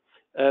here,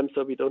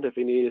 so we don't have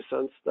any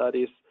sun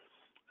studies.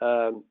 They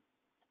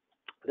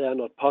are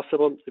not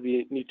possible.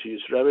 We need to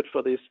use Revit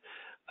for this.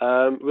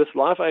 With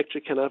Live, I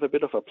actually can have a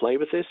bit of a play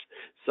with this,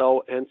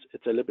 so hence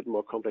it's a little bit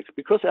more complex.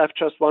 Because I have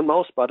just one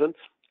mouse button,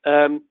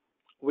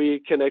 we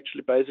can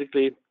actually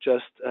basically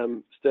just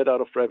start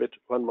out of Revit,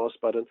 one mouse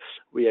button.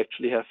 We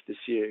actually have this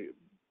here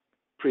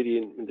pretty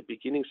in the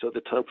beginning, so the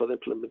time for the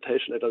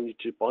implementation, I don't need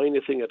to buy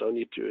anything, I don't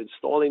need to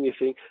install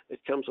anything. It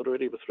comes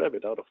already with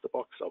Revit out of the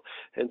box, so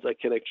hence I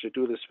can actually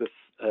do this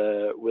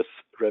with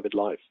Revit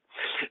Live.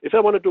 If I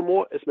want to do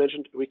more, as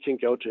mentioned, we can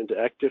go to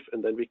interactive,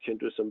 and then we can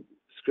do some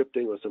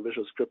scripting or some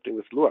visual scripting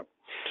with Lua.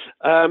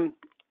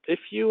 If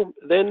you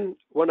then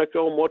want to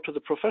go more to the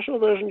professional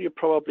version, you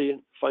probably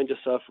find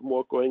yourself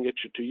more going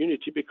actually to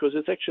Unity, because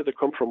it's actually the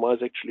compromise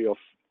actually of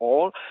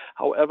all.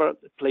 However,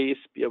 please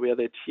be aware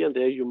that here and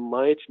there you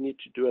might need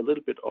to do a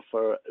little bit of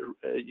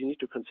you need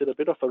to consider a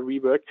bit of a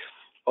rework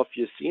of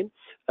your scene,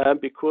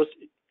 because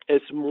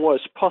as more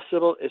as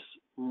possible, as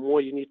more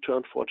you need to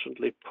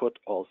unfortunately put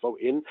also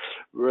in,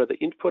 where the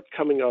input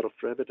coming out of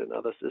Revit and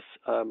others is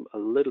a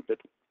little bit,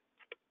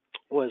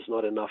 or is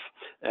not enough,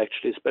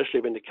 actually,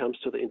 especially when it comes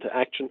to the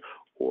interaction,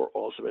 or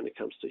also when it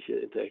comes to here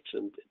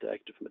interaction,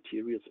 interactive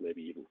materials,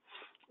 maybe even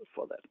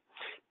for that.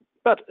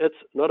 But it's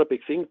not a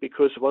big thing,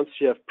 because once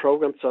you have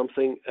programmed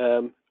something,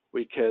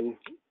 we can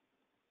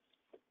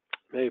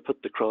maybe put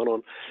the crown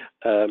on.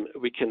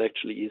 We can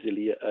actually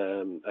easily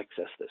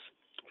access this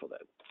for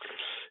that.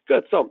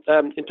 Good. So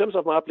in terms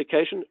of my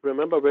application,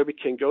 remember where we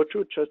can go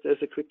to, just as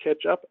a quick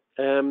catch up.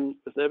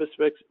 With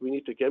Navisworks, we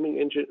need a gaming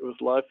engine.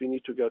 With Live, we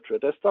need to go to a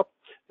desktop.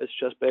 It's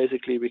just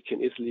basically we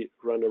can easily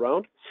run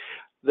around.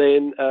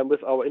 Then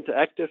with our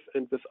interactive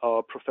and with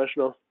our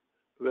professional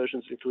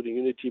versions, including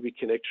Unity, we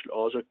can actually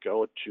also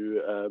go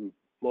to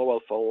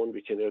mobile phone.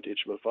 We can go to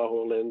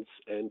HTML5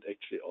 and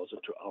actually also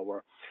to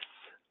our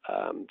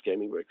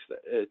gaming works,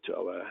 to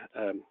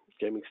our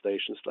gaming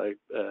stations like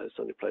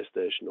Sony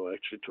PlayStation, or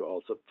actually to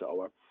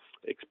our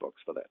Xbox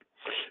for that.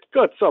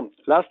 Good. So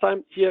last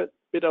time here,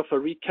 bit of a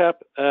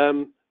recap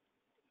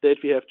that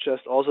we have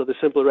just also the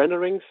simple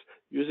renderings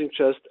using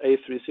just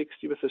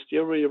A360 with a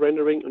stereo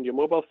rendering on your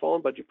mobile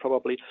phone, but you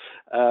probably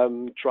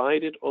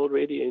tried it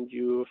already and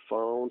you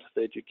found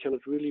that you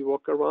cannot really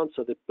walk around,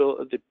 so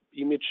the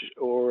image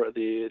or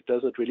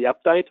doesn't really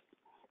update.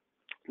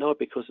 No,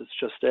 because it's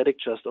just static,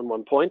 just on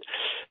one point.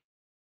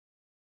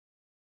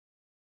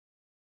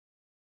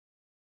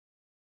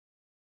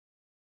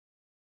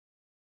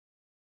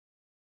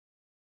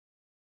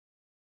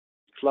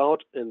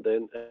 cloud, and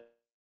then it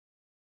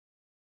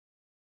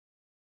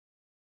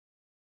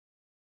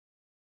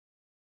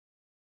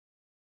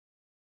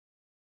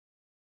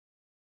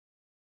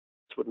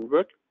wouldn't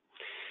work.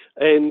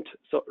 And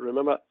so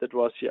remember, that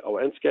was here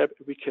our Enscape.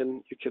 You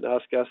can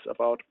ask us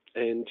about,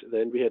 and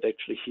then we had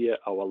actually here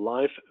our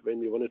live when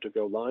we wanted to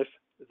go live,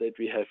 that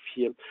we have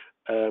here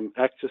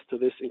access to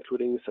this,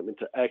 including some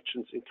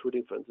interactions,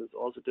 including, for instance,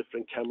 all the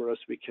different cameras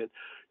we can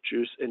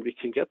choose, and we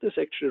can get this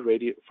actually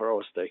ready for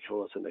our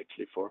stakeholders and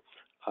actually for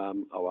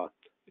our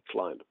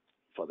client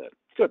for that.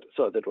 Good,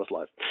 so that was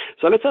live.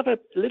 So let's have a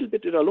little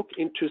bit of a look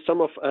into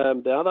some of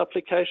the other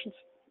applications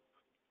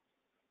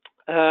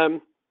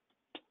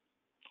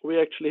we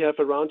actually have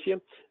around here,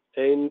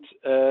 and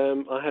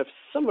I have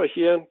somewhere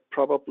here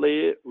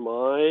probably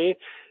my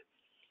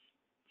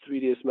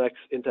 3ds Max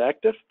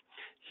Interactive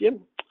here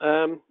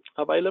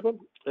available.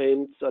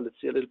 And so let's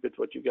see a little bit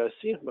what you guys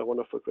see. My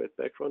wonderful great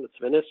background, it's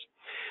Venice.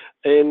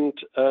 And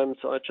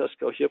so I just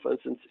go here, for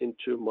instance,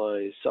 into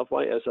my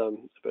Subway as a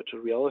virtual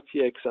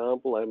reality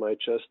example. I might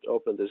just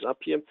open this up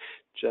here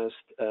just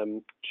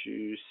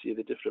to see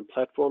the different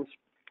platforms.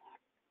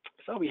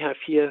 So we have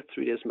here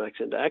 3ds Max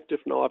Interactive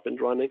now up and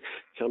running.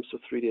 Comes to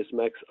 3ds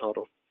Max out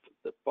of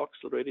the box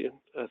already.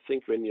 I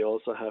think when you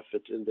also have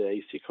it in the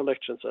AC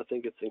collections, I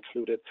think it's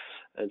included,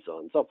 and so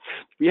on. So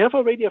we have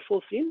already a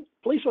full scene.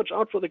 Please watch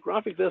out for the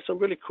graphic. There's some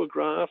really cool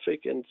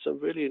graphic and some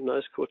really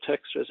nice cool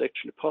textures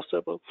actually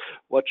possible.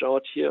 Watch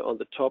out here on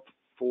the top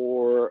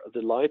for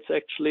the lights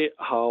actually,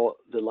 how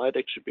the light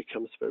actually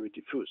becomes very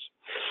diffuse.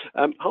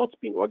 How it's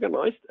being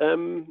organized.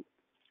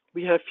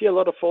 We have here a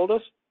lot of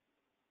folders.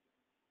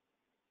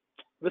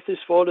 With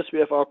these folders, we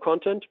have our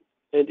content,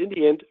 and in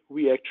the end,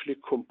 we actually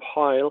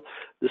compile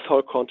this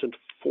whole content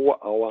for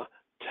our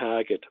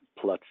target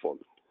platform.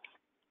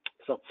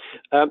 So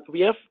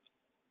we have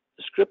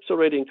scripts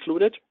already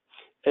included,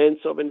 and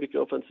so when we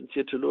go, for instance,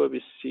 here to Lua,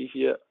 we see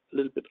here a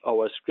little bit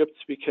our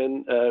scripts we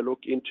can look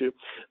into,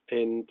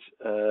 and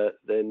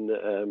then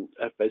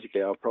have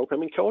basically our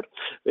programming code.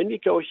 When we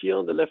go here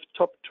on the left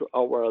top to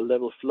our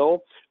level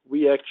flow,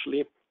 we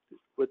actually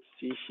would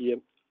see here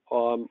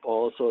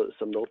also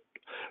some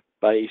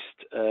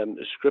node-based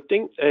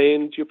scripting,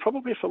 and you're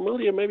probably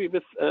familiar maybe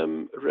with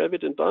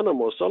Revit and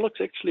Dynamo. So it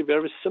looks actually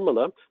very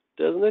similar,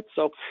 doesn't it?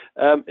 So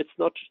it's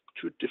not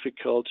too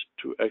difficult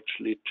to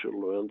actually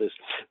learn this,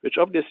 which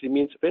obviously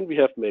means when we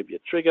have maybe a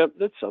trigger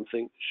that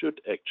something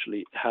should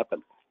actually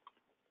happen.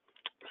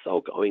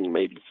 So going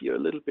maybe here a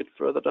little bit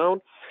further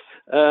down,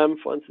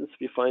 for instance,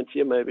 we find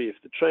here maybe if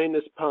the train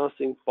is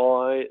passing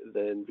by,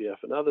 then we have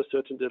another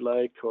certain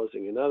delay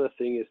causing another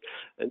thing is,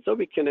 and so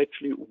we can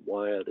actually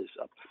wire this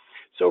up.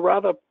 So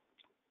rather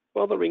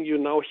bothering you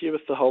now here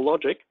with the whole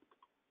logic,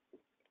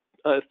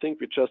 I think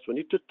we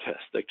need to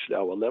test actually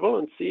our level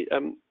and see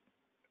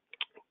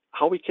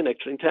how we can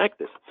actually interact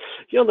this.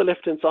 Here on the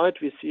left-hand side,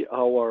 we see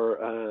our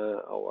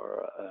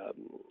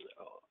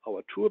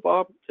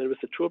toolbar, and with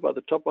the toolbar,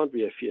 the top one,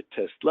 we have here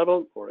test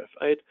level or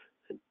F8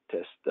 and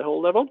test the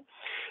whole level.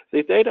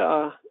 The data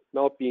are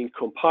now being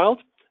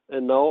compiled,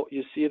 and now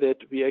you see that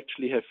we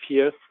actually have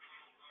here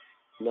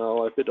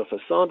now a bit of a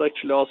sound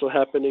actually also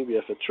happening. We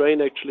have a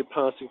train actually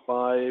passing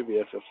by. We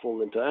have a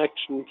full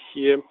interaction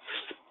here.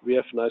 We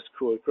have nice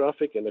cool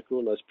graphic and a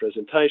cool nice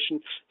presentation.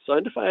 So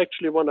and if I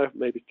actually want to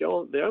maybe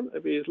go there,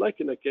 maybe it's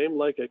like in a game,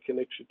 like I can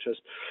actually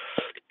just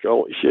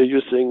go here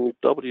using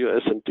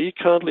WSD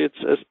currently.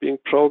 It's as being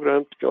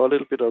programmed, go a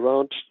little bit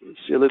around,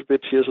 see a little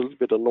bit, here's a little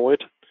bit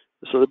annoyed.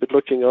 It's a little bit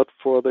looking out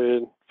for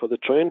the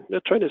train. The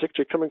train is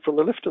actually coming from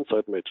the left-hand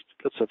side, mate.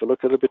 Let's have a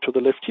look a little bit to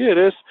the left. Here it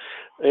is.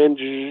 And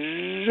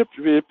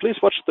please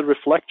watch the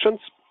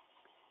reflections.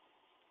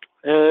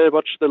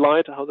 Watch the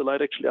light, how the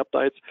light actually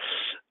updates.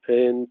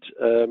 And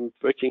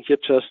working here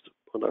just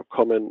on a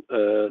common,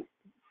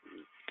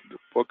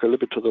 walk a little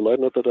bit to the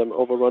light, not that I'm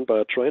overrun by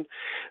a train.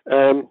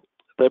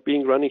 They're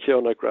being running here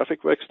on a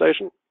graphic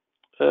workstation.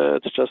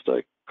 It's just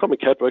a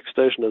Comic CAD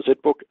workstation, a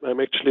ZBook.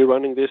 I'm actually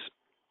running this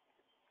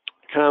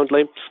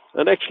currently,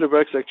 and actually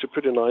works actually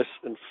pretty nice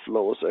and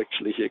flows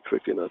actually here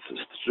quickly enough to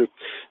do.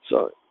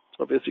 So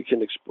obviously you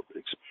can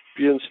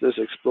experience this,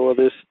 explore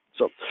this.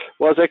 So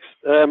was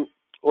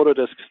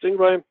Autodesk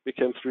Stingray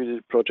became 3D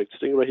Project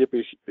Stingray.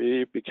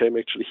 Here became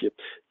actually here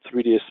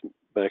 3ds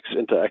Max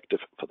Interactive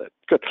for that.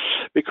 Good,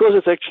 because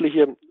it's actually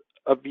here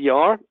a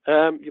VR.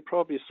 You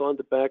probably saw in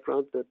the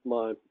background that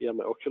my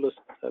Oculus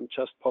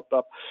just popped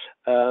up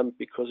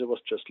because I was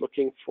just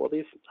looking for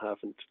this. I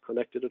haven't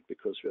connected it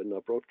because we're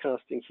now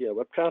broadcasting here a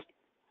webcast.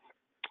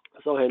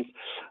 So hence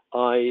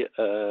I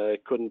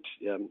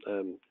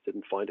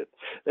didn't find it.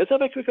 Let's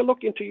have a quick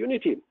look into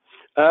Unity.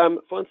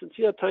 For instance,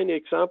 here a tiny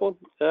example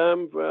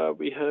where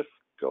we have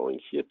going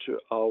here to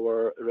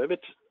our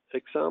Revit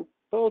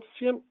examples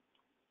here.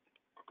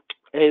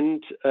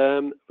 And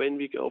when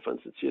we go, for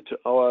instance, here to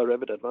our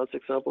Revit Advanced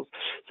examples,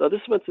 so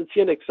this, for instance,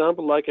 here an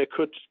example like I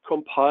could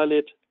compile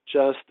it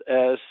just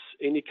as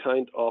any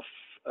kind of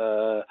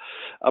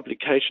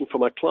application for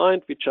my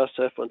client. We just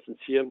have, for instance,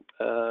 here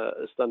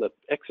a standard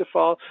exe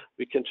file.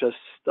 We can just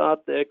start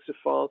the exe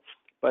file,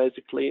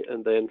 basically,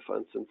 and then, for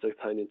instance, a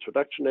tiny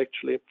introduction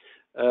actually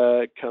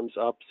comes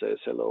up, says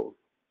hello,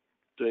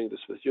 doing this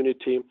with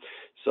Unity.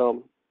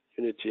 So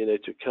Unity in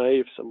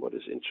A2K, if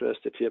somebody's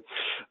interested here.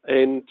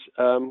 And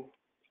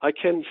I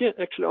can here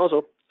actually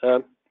also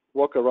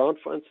walk around,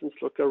 for instance,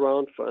 look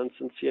around, for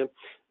instance, here,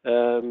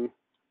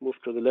 move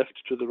to the left,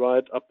 to the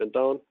right, up and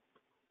down.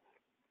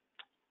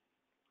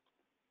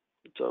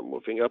 So I'm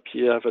moving up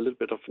here. I have a little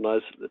bit of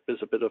nice,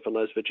 there's a bit of a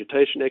nice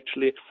vegetation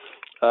actually,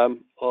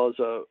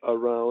 also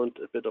around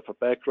a bit of a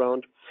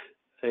background.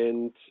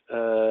 And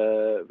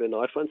when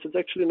I, for instance,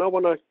 actually now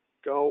want to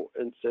go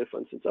and say, for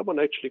instance, I want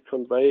to actually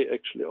convey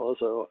actually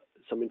also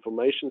some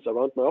information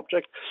around my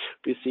object.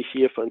 We see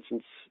here, for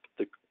instance,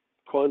 the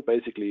coin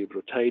basically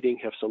rotating,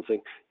 have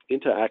something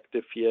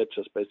interactive here,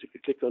 just basically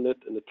click on it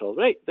and it tells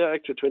me, hey, there are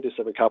actually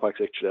 27 car parks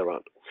actually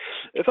around.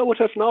 If I would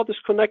have now this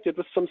connected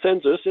with some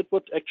sensors, it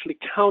would actually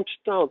count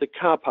down the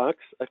car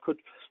parks. I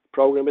could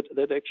program it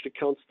that actually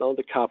counts down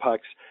the car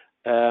parks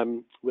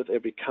with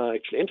every car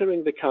actually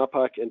entering the car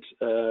park, and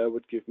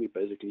would give me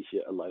basically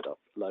here a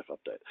live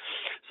update.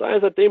 So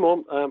as a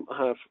demo,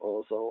 I have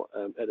also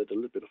added a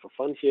little bit of a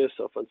fun here.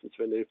 So for instance,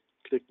 when I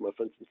click my,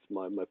 for instance,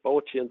 my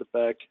boat here in the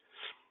back.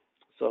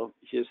 So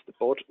here's the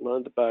boat now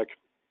in the back,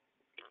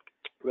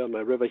 where my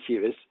river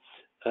here is,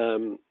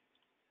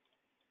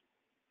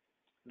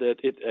 that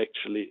it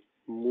actually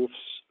moves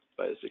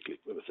basically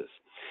with this.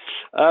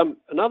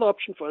 Another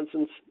option, for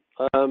instance,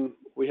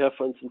 we have,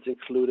 for instance,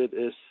 included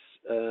is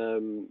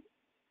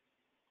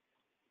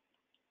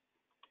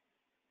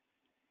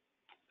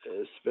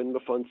when we,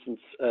 for instance,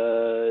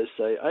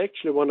 say, I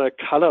actually want to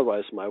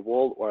colorize my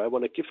wall, or I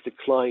want to give the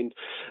client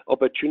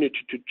opportunity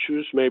to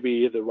choose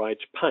maybe the right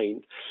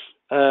paint.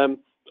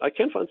 I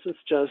can, for instance,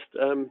 just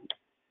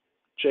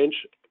change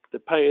the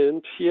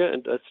paint here,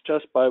 and that's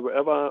just by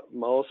wherever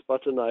mouse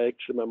button my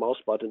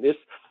mouse button is.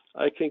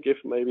 I can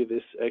give maybe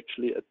this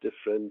actually a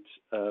different,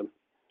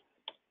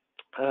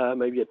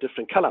 maybe a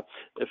different color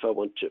if I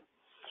want to.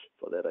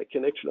 For that, I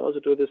can actually also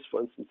do this,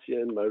 for instance,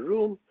 here in my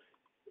room.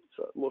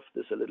 So move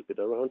this a little bit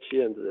around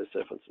here, and let's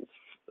say, for instance,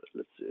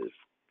 let's say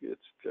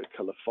it's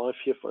color 5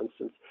 here, for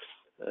instance.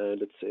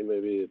 Let's say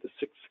maybe the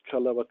 6th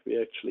color what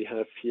we actually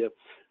have here,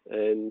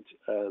 and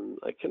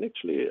I can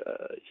actually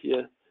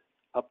here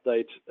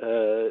update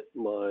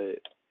my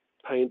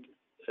paint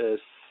as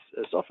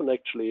often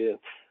actually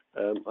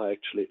I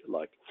actually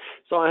like.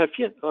 So I have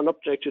here an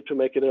objective to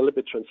make it a little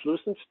bit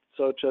translucent.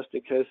 So just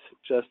in case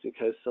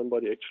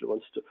somebody actually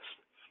wants to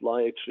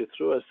fly actually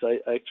through, I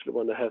say I actually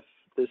want to have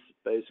this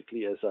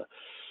basically as a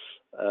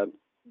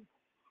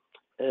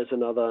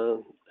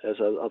another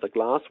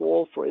glass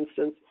wall, for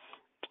instance,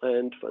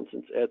 and for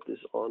instance add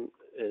this on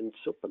in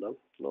Superna.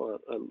 Now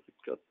I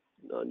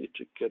need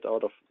to get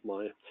out of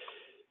my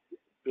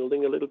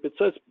building a little bit.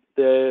 So it's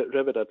the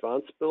Revit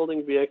Advanced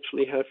building we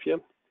actually have here.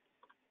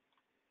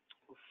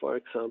 For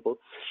example,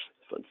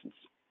 for instance,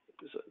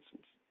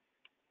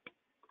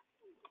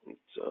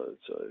 so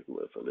I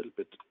move a little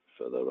bit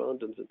further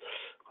around, and then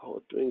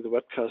doing the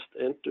webcast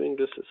and doing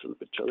this is a little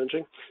bit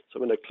challenging. So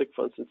when I click,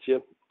 for instance,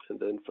 here, and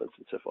then, for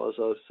instance, have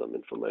also some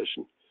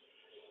information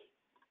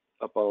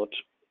about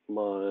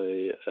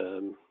my,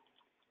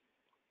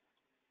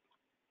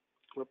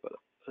 but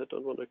I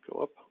don't want to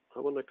go up, I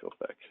want to go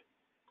back.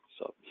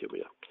 So here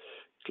we are,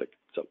 click.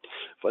 So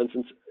for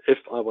instance, if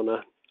I want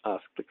to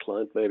ask the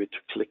client maybe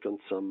to click on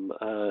some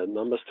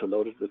numbers to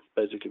load it with,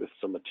 basically with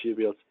some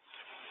materials.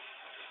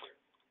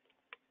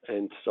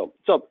 And so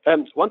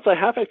once I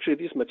have actually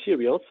these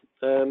materials,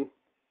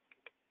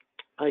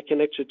 I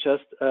can actually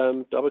just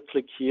double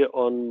click here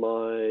on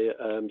my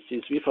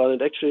CSV file,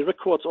 and actually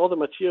records all the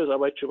materials I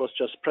actually was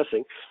just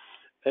pressing.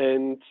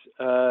 And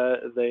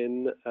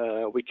then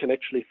we can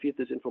actually feed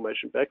this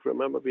information back.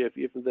 Remember, we have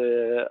even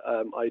the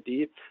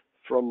ID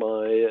from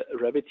my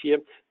Revit here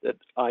that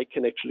I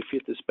can actually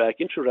feed this back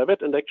into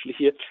Revit, and actually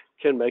here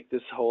can make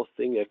this whole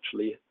thing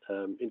actually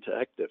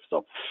interactive.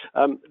 So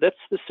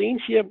that's the scene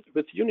here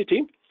with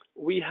Unity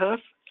we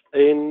have.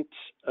 And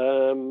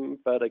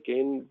but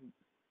again,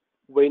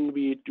 when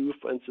we do,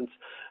 for instance,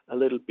 a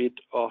little bit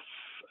of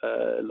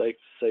like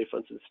say, for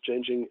instance,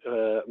 changing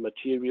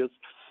materials,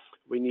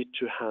 we need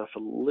to have a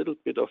little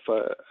bit of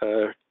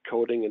a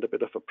coding and a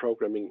bit of a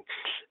programming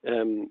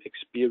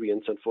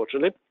experience,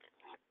 unfortunately.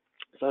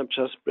 So I'm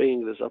just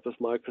bringing this up with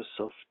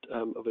Microsoft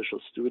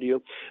Visual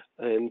Studio,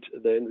 and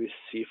then we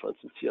see, for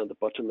instance, here on the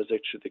bottom is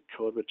actually the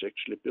code which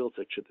actually builds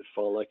actually the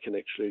file I can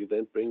actually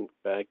then bring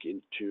back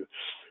into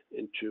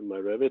my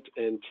Revit,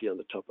 and here on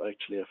the top I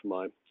actually have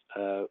my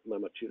my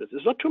materials.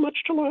 It's not too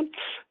much to learn,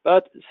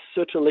 but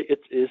certainly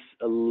it is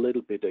a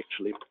little bit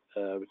actually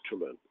to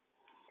learn.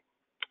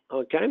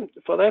 Okay,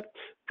 for that,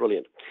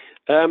 brilliant.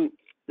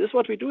 This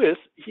what we do is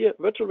here,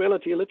 virtual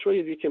reality,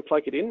 literally you can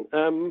plug it in.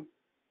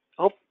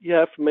 Hope you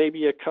have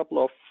maybe a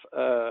couple of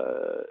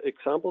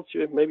examples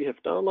you maybe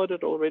have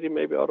downloaded already,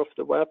 maybe out of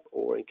the web,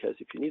 or in case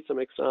if you need some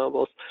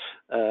examples,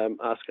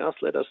 ask us,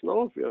 let us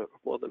know. We are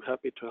more than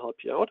happy to help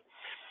you out.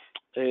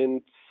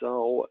 And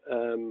so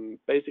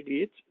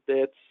basically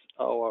that's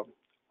our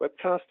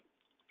webcast.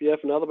 We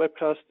have another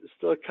webcast is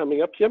still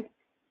coming up here.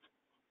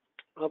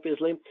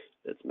 Obviously,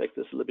 let's make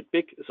this a little bit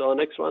big. So our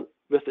next one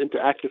with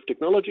interactive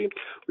technology,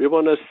 we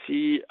want to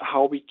see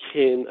how we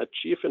can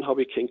achieve and how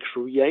we can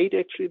create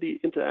actually the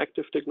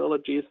interactive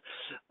technologies,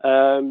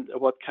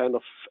 what kind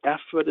of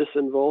effort is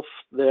involved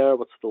there,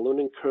 what's the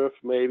learning curve,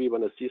 maybe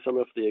want to see some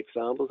of the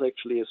examples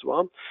actually as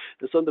well.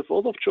 It's on the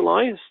 4th of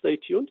July, stay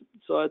tuned.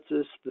 So it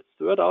is the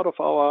third out of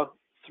our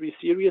 3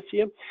 series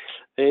here.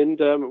 And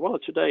well,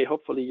 today,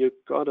 hopefully you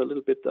got a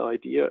little bit the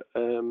idea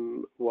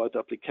what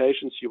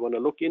applications you want to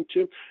look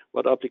into,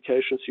 what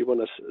applications you want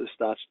to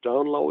start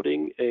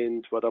downloading,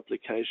 and what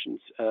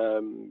applications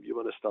you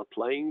want to start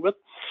playing with.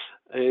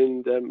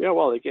 And yeah,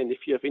 well, again, if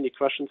you have any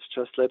questions,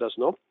 just let us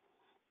know.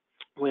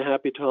 We're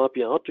happy to help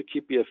you out to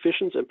keep you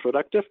efficient and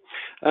productive.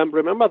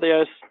 Remember,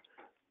 there's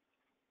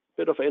a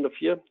bit of end of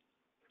year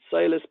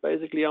sale is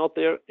basically out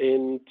there.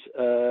 And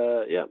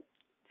yeah,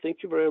 thank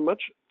you very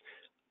much.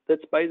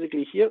 That's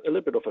basically here, a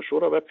little bit of a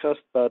shorter webcast,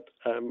 but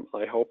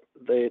I hope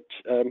that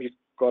you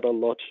got a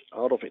lot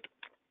out of it.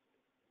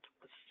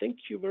 Thank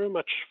you very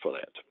much for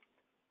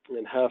that,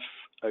 and have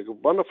a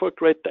wonderful,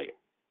 great day.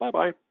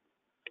 Bye-bye.